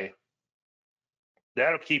 EMA,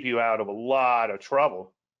 that'll keep you out of a lot of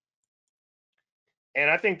trouble. And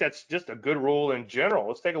I think that's just a good rule in general.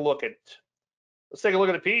 Let's take a look at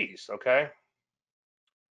the P's, okay?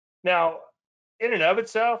 Now, in and of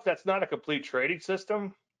itself, that's not a complete trading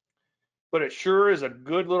system, but it sure is a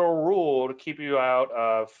good little rule to keep you out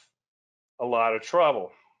of a lot of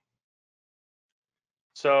trouble.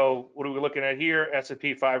 So what are we looking at here?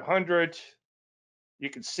 S&P 500. You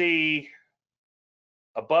can see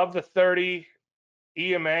above the 30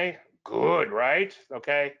 EMA, good, right?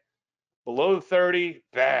 Okay. Below the 30,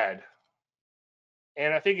 bad.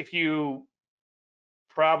 And I think if you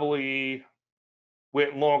probably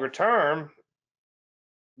went longer term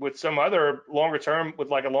with some other longer term, with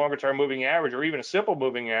like a longer term moving average or even a simple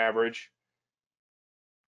moving average,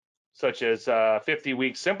 such as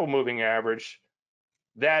 50-week simple moving average,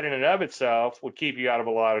 that in and of itself would keep you out of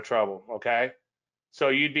a lot of trouble, okay? So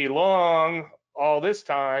you'd be long all this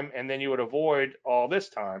time, and then you would avoid all this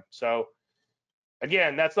time. So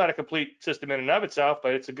again, that's not a complete system in and of itself,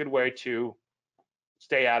 but it's a good way to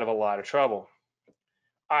stay out of a lot of trouble.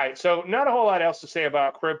 All right, so not a whole lot else to say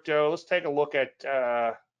about crypto. Let's take a look at,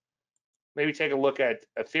 maybe take a look at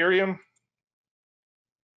Ethereum.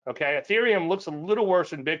 Okay, Ethereum looks a little worse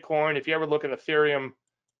than Bitcoin. If you ever look at Ethereum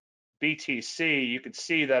BTC, you can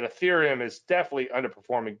see that Ethereum is definitely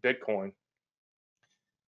underperforming Bitcoin.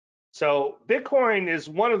 So Bitcoin is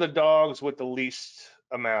one of the dogs with the least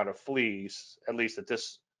amount of fleas, at least at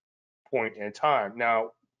this point in time.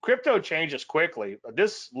 Now, crypto changes quickly.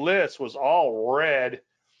 This list was all red,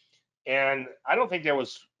 and I don't think there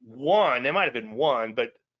was one. There might have been one,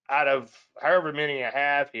 but out of however many I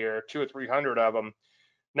have here, 200 or 300 of them,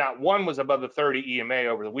 not one was above the 30 EMA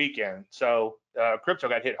over the weekend. So crypto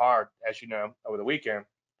got hit hard, as you know, over the weekend.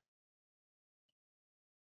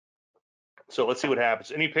 So let's see what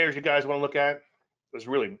happens. Any pairs you guys want to look at? There's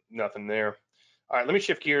really nothing there. All right, let me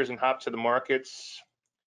shift gears and hop to the markets.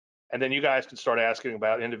 And then you guys can start asking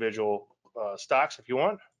about individual stocks if you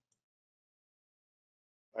want.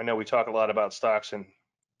 I know we talk a lot about stocks in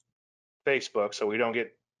Facebook, so we don't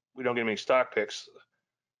get many stock picks,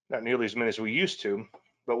 not nearly as many as we used to.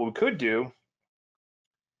 But what we could do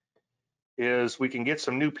is we can get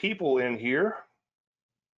some new people in here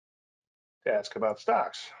to ask about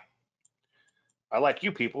stocks. I like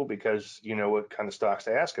you people because you know what kind of stocks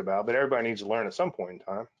to ask about, but everybody needs to learn at some point in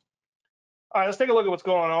time. All right, let's take a look at what's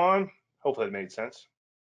going on. Hopefully it made sense.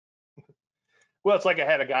 Well, it's like I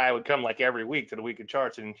had a guy who would come like every week to the weekend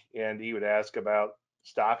charts, and he would ask about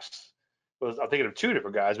stocks. I'm thinking of two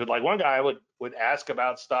different guys, but like one guy would ask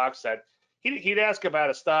about stocks that he'd ask about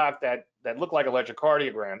a stock that looked like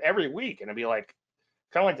electrocardiogram every week, and it'd be like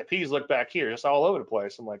kind of like the P's look back here, just all over the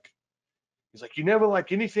place. I'm like, he's like, you never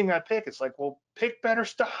like anything I pick. It's like, well, pick better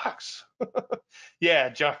stocks.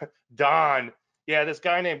 Yeah, Don. Yeah, this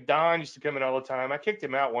guy named Don used to come in all the time. I kicked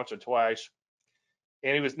him out once or twice.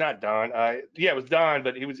 And he was not Don. Yeah, it was Don,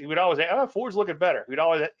 but he would always say, "Oh, Ford's looking better."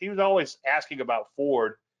 He was always asking about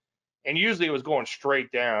Ford, and usually it was going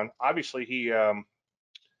straight down. Obviously, he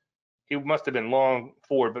must have been long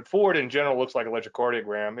Ford, but Ford in general looks like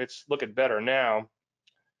electrocardiogram. It's looking better now,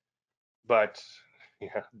 but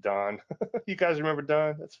yeah, Don. You guys remember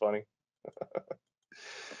Don? That's funny.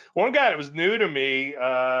 One guy that was new to me,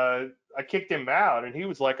 I kicked him out, and he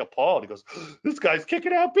was like appalled. He goes, "This guy's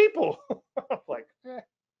kicking out people." I'm like,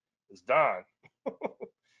 it's Don.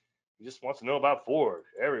 He just wants to know about Ford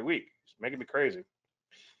every week. It's making me crazy.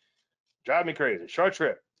 Drive me crazy. Short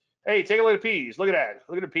trip. Hey, take a look at peas. Look at that.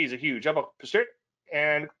 Look at the peas. They're huge. Up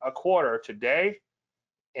 1.25% today.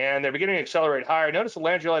 And they're beginning to accelerate higher. Notice the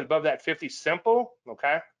Landry line above that 50 simple.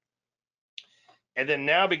 Okay. And then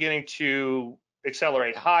now beginning to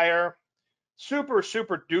accelerate higher. Super,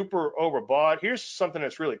 super duper overbought. Here's something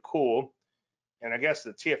that's really cool. And I guess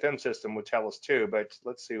the TFM system would tell us too, but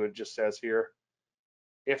let's see what it just says here.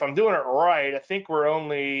 If I'm doing it right, I think we're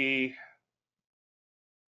only,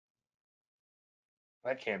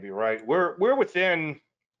 that can't be right. We're within,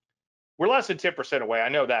 we're less than 10% away. I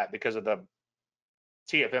know that because of the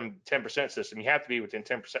TFM 10% system. You have to be within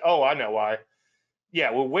 10%. Oh, I know why.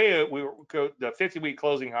 Yeah, we go, the 50-week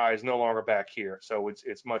closing high is no longer back here, so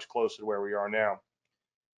it's much closer to where we are now.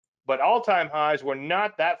 But all-time highs, we're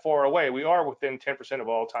not that far away. We are within 10% of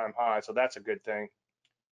all-time highs, so that's a good thing.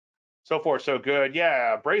 So far, so good.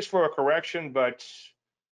 Yeah, brace for a correction, but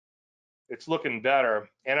it's looking better.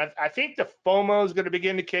 And I think the FOMO is going to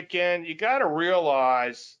begin to kick in. You got to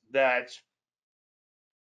realize that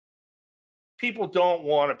people don't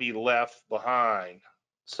want to be left behind.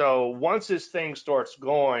 So once this thing starts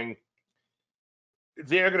going,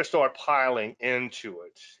 they're going to start piling into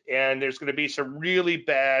it. And there's going to be some really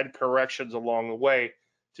bad corrections along the way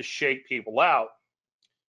to shake people out.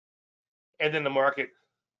 And then the market,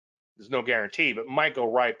 there's no guarantee, but might go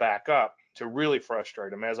right back up to really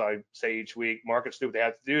frustrate them. As I say each week, markets do what they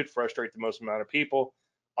have to do to frustrate the most amount of people.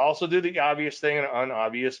 Also do the obvious thing in an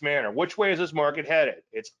unobvious manner. Which way is this market headed?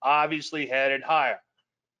 It's obviously headed higher.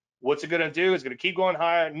 What's it going to do? Is it going to keep going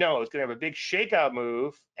higher? No, it's going to have a big shakeout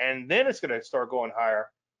move, and then it's going to start going higher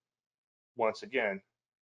once again.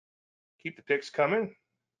 Keep the picks coming.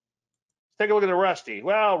 Let's take a look at the Rusty.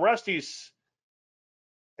 Well, Rusty's,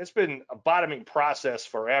 it's been a bottoming process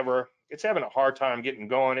forever. It's having a hard time getting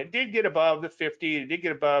going. It did get above the 50. It did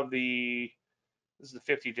get above the, this is the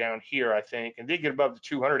 50 down here, I think, and did get above the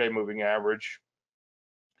 200-day moving average.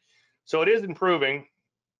 So it is improving,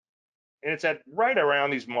 and it's at right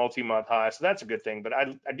around these multi-month highs. So that's a good thing. But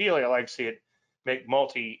ideally, I like to see it make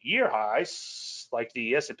multi-year highs, like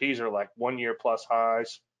the S&Ps are like 1 year plus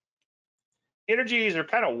highs. Energies are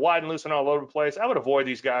kind of wide and loose and all over the place. I would avoid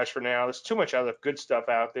these guys for now. There's too much other good stuff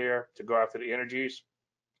out there to go after the energies.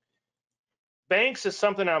 Banks is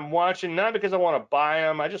something I'm watching, not because I want to buy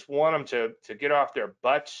them. I just want them to get off their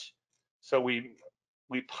butts. So we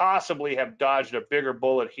possibly have dodged a bigger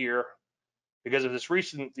bullet here because of these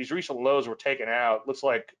recent lows were taken out. Looks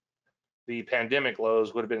like the pandemic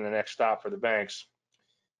lows would have been the next stop for the banks.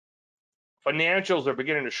 Financials are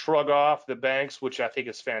beginning to shrug off the banks, which I think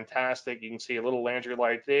is fantastic. You can see a little Landry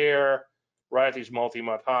light there, right at these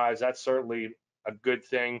multi-month highs. That's certainly a good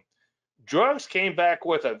thing. Drugs came back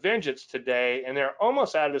with a vengeance today, and they're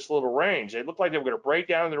almost out of this little range. They looked like they were going to break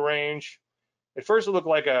down the range. At first, it looked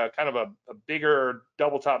like a kind of a bigger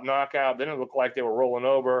double top knockout. Then it looked like they were rolling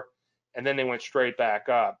over, and then they went straight back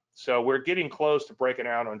up. So we're getting close to breaking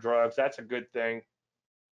out on drugs. That's a good thing.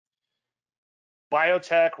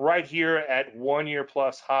 Biotech right here at 1 year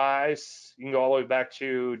plus highs. You can go all the way back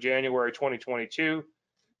to January 2022.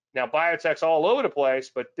 Now, biotech's all over the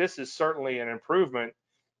place, but this is certainly an improvement.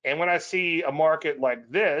 And when I see a market like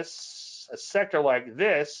this, a sector like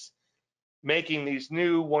this, making these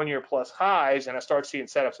new 1 year plus highs, and I start seeing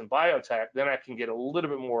setups in biotech, then I can get a little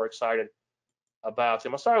bit more excited about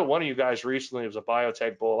them. I started with one of you guys recently. It was a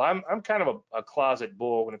biotech bull. I'm kind of a closet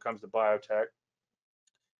bull when it comes to biotech.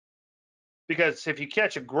 Because if you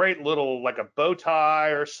catch a great little, like a bow tie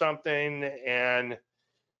or something, and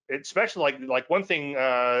especially like one thing,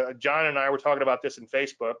 John and I were talking about this in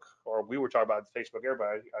Facebook, or we were talking about Facebook,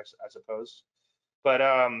 everybody, I suppose. But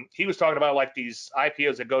he was talking about like these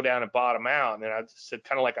IPOs that go down and bottom out, and I said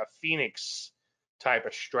kind of like a Phoenix type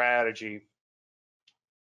of strategy.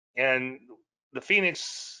 And the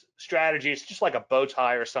Phoenix strategy is just like a bow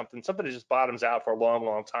tie or something that just bottoms out for a long,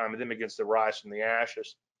 long time and then begins to rise from the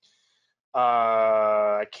ashes.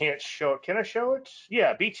 I can't show it. Can I show it?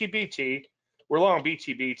 Yeah, BTBT. We're long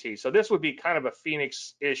BTBT. So this would be kind of a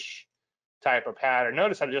Phoenix-ish type of pattern.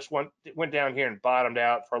 Notice I just went down here and bottomed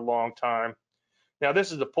out for a long time. Now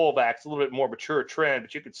this is the pullback. It's a little bit more mature trend,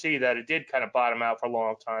 but you can see that it did kind of bottom out for a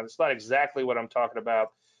long time. It's not exactly what I'm talking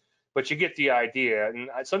about, but you get the idea. And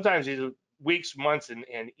sometimes these weeks, months,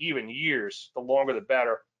 and even years, the longer the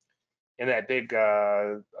better. And that big,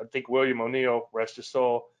 I think William O'Neill, rest his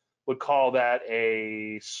soul, would call that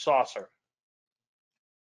a saucer.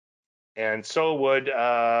 And so would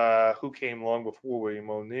who came along before William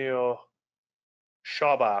O'Neill,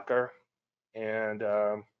 Schaubacher, and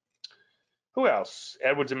who else?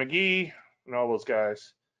 Edwards and McGee, and all those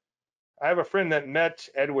guys. I have a friend that met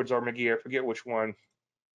Edwards or McGee. I forget which one.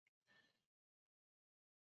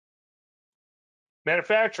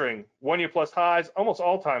 Manufacturing, 1 year plus highs, almost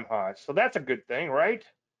all-time highs. So that's a good thing, right?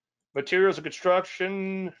 Materials and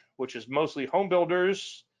construction, which is mostly home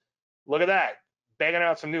builders. Look at that, banging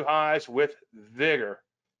out some new highs with vigor.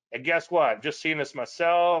 And guess what? Just seeing this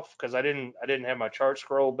myself because I didn't have my chart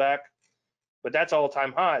scrolled back, but that's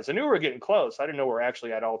all-time highs. I knew we were getting close. I didn't know we're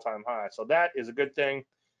actually at all-time highs. So that is a good thing.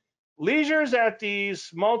 Leisure's at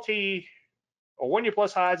these multi or 1 year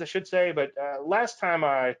plus highs, I should say. But last time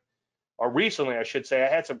or recently, I should say, I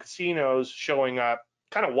had some casinos showing up,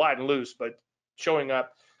 kind of wide and loose, but showing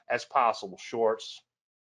up as possible shorts.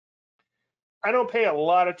 I don't pay a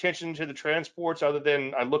lot of attention to the transports other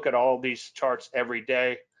than I look at all these charts every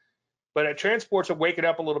day. But transports are waking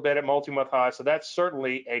up a little bit at multi-month highs, so that's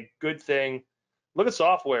certainly a good thing. Look at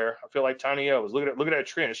software. I feel like Tiny O's. Look at that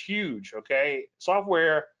trend. It's huge. Okay,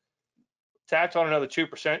 software tacked on another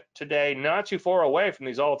 2% today, not too far away from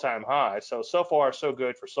these all-time highs. So far so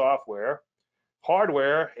good for software.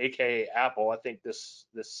 Hardware, aka Apple. I think this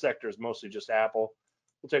sector is mostly just Apple.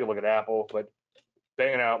 We'll take a look at Apple, but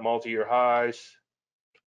banging out multi-year highs.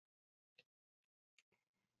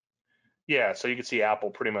 Yeah, so you can see Apple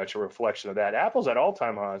pretty much a reflection of that. Apple's at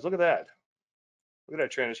all-time highs. Look at that. Look at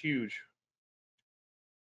that trend. It's huge.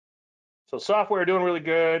 So software doing really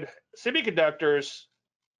good. Semiconductors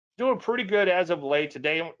doing pretty good as of late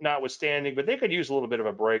today, notwithstanding, but they could use a little bit of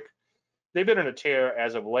a break. They've been in a tear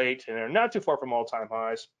as of late, and they're not too far from all-time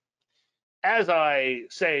highs. As I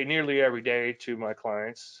say nearly every day to my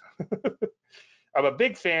clients, I'm a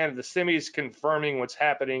big fan of the semis confirming what's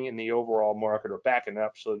happening in the overall market or backing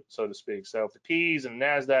up, so to speak. So if the P's and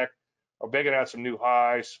NASDAQ are banging out some new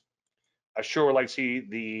highs, I sure would like to see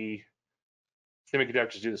the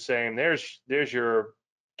semiconductors do the same. There's your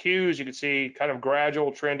cues. You can see kind of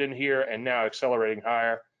gradual trend in here and now accelerating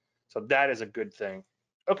higher. So that is a good thing.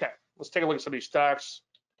 Okay, let's take a look at some of these stocks.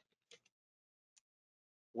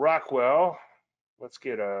 Rockwell, let's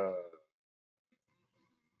get a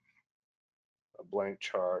blank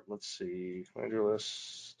chart. Let's see. Landry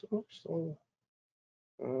list. Oops.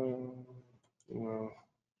 No.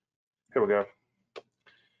 Here we go.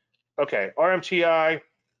 Okay, RMTI.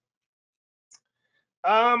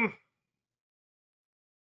 Um,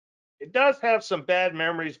 it does have some bad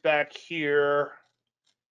memories back here.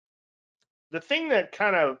 The thing that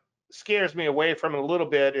kind of scares me away from it a little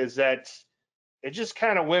bit is that it just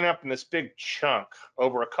kind of went up in this big chunk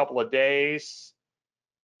over a couple of days.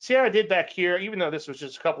 See how I did back here, even though this was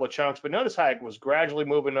just a couple of chunks, but notice how it was gradually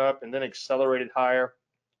moving up and then accelerated higher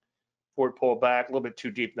before it pulled back, a little bit too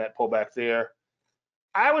deep in that pullback there.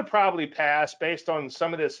 I would probably pass based on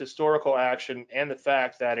some of this historical action and the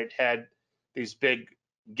fact that it had these big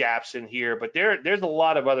gaps in here, but there's a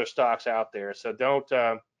lot of other stocks out there, so don't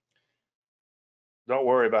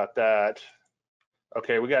worry about that.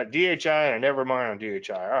 Okay, we got DHI and a never mind on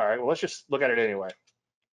DHI. All right, well, let's just look at it anyway.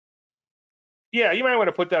 Yeah, you might want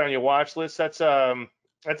to put that on your watch list. That's a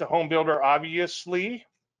home builder, obviously.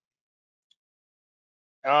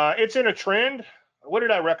 It's in a trend. What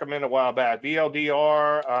did I recommend a while back?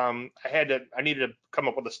 BLDR. I needed to come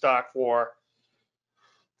up with a stock for.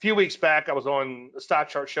 A few weeks back, I was on the stock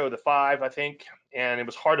chart show, the 5, I think, and it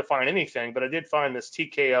was hard to find anything, but I did find this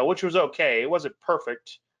TKO, which was okay. It wasn't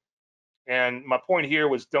perfect. And my point here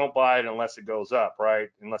was don't buy it unless it goes up, right?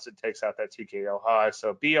 Unless it takes out that TKO high.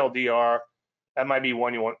 So BLDR, that might be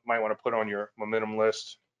one you might want to put on your momentum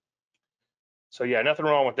list. So yeah, nothing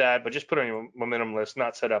wrong with that, but just put on your momentum list,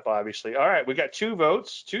 not set up, obviously. All right, we got 2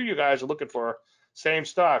 votes. 2 of you guys are looking for same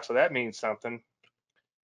stock, so that means something.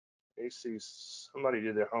 AC, somebody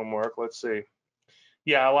did their homework. Let's see.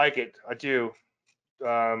 Yeah, I like it. I do.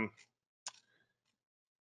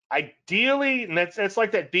 Ideally, and that's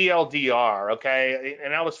like that BLDR, okay?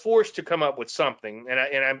 And I was forced to come up with something, and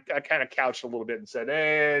I kind of couched a little bit and said,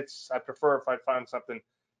 hey, I prefer if I find something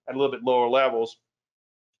at a little bit lower levels.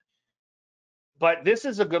 But this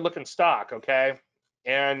is a good looking stock, okay?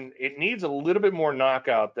 And it needs a little bit more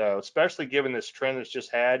knockout though, especially given this trend that's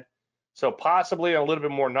just had. So possibly a little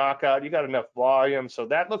bit more knockout. You got enough volume, so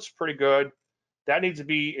that looks pretty good. That needs to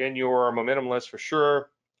be in your momentum list for sure.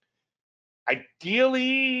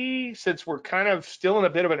 Ideally, since we're kind of still in a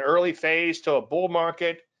bit of an early phase to a bull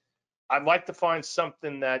market, I'd like to find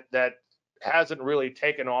something that hasn't really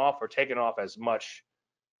taken off or taken off as much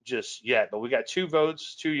just yet. But we got 2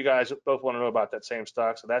 votes. 2 of you guys both want to know about that same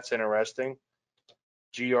stock, so that's interesting.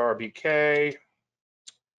 GRBK.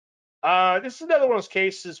 This is another one of those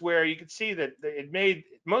cases where you can see that it made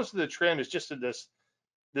most of the trim is just in this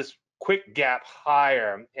quick gap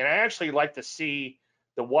higher, and I actually like to see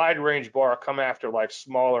the wide range bar come after like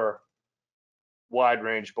smaller wide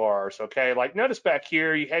range bars. Okay, like notice back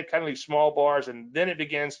here you had kind of these small bars, and then it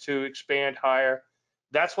begins to expand higher.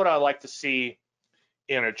 That's what I like to see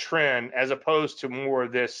in a trend, as opposed to more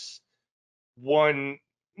of this one,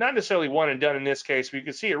 not necessarily one and done in this case, but you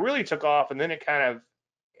can see it really took off, and then it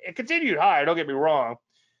continued higher, don't get me wrong,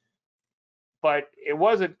 but it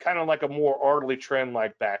wasn't kind of like a more orderly trend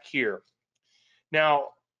like back here. Now,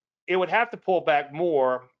 it would have to pull back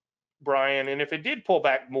more, Brian, and if it did pull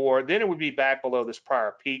back more, then it would be back below this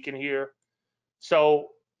prior peak in here. So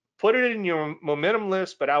put it in your momentum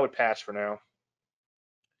list, but I would pass for now.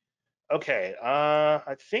 Okay,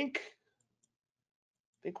 I think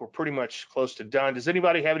we're pretty much close to done. Does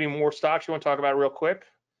anybody have any more stocks you want to talk about real quick?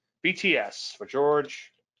 BTS for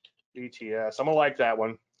George. BTS. I'm gonna like that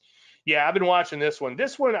one. Yeah, I've been watching this one.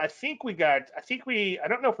 This one, I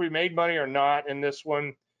don't know if we made money or not in this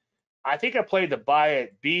one. I think I played the buy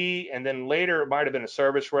at B, and then later it might have been a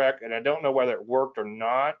service rec, and I don't know whether it worked or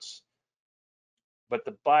not. But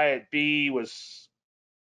the buy at B was,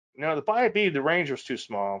 no, the buy at B, the range was too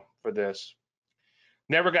small for this.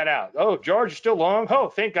 Never got out. Oh, George, you're still long? Oh,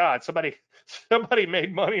 thank God. Somebody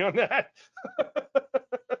made money on that.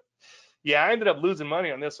 Yeah, I ended up losing money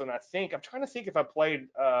on this one. I'm trying to think if I played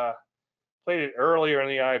it earlier in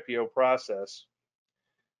the IPO process.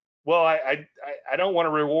 Well, I don't want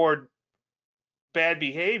to reward bad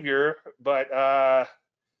behavior, but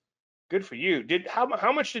good for you.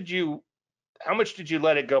 How much did you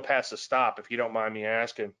let it go past the stop, if you don't mind me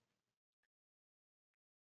asking?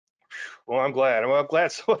 Well, I'm glad. Well, I'm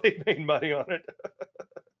glad somebody made money on it.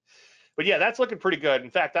 But yeah, that's looking pretty good.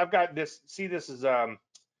 In fact, I've got this. See, this is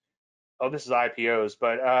this is IPOs,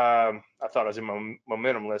 but I thought it was in my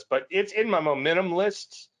momentum list, but it's in my momentum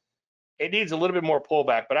list. It needs a little bit more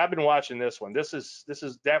pullback, but I've been watching this one. This is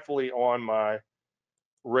definitely on my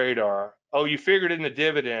radar. Oh, you figured in the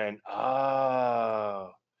dividend.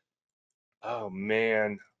 Oh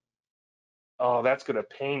man. Oh, that's gonna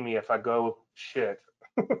pain me if I go shit.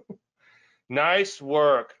 Nice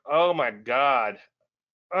work. Oh my God.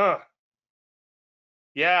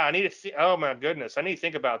 Yeah, I need to see. Oh my goodness, I need to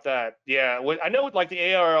think about that. Yeah, I know with like the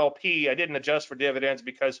ARLP, I didn't adjust for dividends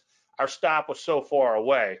because our stop was so far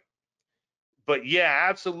away. But yeah,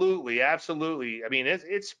 absolutely, absolutely. I mean, it's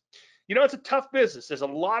it's a tough business. There's a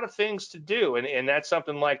lot of things to do, and that's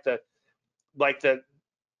something like the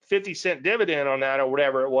 50-cent dividend on that or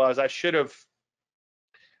whatever it was. I should have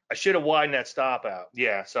widened that stop out.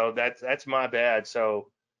 Yeah, so that's my bad.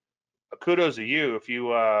 So kudos to you if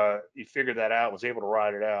you figured that out, was able to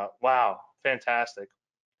ride it out. Wow, fantastic.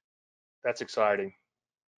 That's exciting.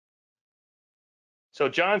 So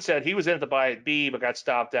John said he was in to buy at B, but got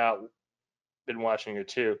stopped out. Been watching it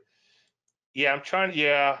too. Yeah, I'm trying.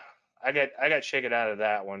 Yeah, I got shaken out of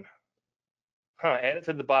that one. Huh? Add it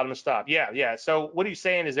to the bottom and stop. Yeah. So what he's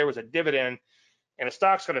saying is there was a dividend, and the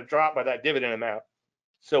stock's going to drop by that dividend amount.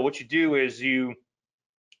 So what you do is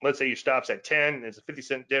let's say your stop's at 10, it's a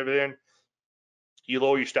 50-cent dividend. You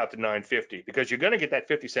lower your stop to 9.50 because you're going to get that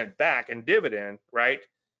 50 cent back in dividend, right?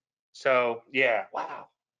 So yeah, wow.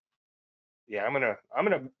 Yeah, I'm gonna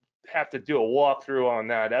have to do a walkthrough on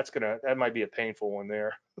that. That might be a painful one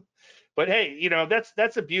there. But hey,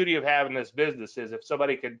 that's the beauty of having this business, is if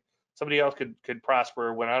somebody else could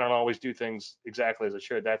prosper when I don't always do things exactly as I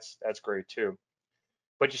should. That's great too.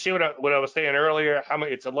 But you see what I was saying earlier,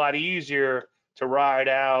 it's a lot easier to ride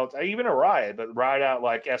out, even a riot, but ride out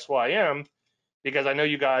like SYM, because I know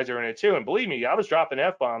you guys are in it too. And believe me, I was dropping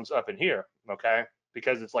F-bombs up in here, okay?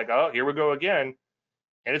 Because it's like, oh, here we go again.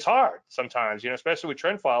 And it's hard sometimes, especially with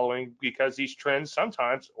trend following, because these trends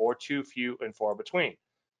sometimes are too few and far between.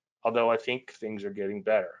 Although I think things are getting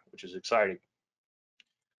better, which is exciting.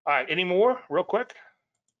 All right, any more real quick?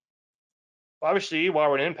 Obviously,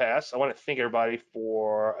 while we're in impasse, I want to thank everybody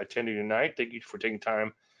for attending tonight. Thank you for taking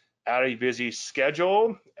time out of your busy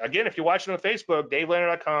schedule. Again, if you're watching on Facebook,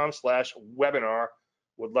 davelandry.com/webinar.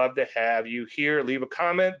 Would love to have you here. Leave a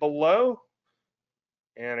comment below.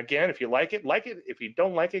 And again, if you like it, like it. If you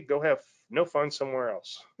don't like it, go have no fun somewhere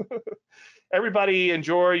else. Everybody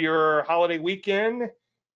enjoy your holiday weekend,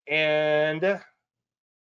 and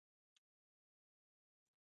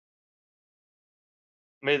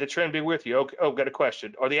may the trend be with you. Okay. Oh, got a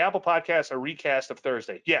question. Are the Apple Podcasts a recast of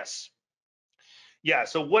Thursday? Yes. Yeah,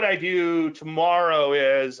 so what I do tomorrow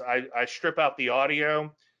is I strip out the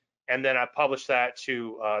audio, and then I publish that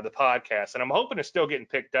to the podcast, and I'm hoping it's still getting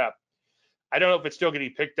picked up. I don't know if it's still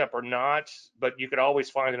getting picked up or not, but you could always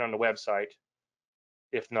find it on the website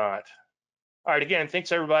if not. All right, again,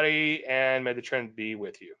 thanks everybody, and may the trend be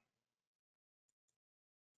with you.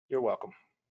 You're welcome.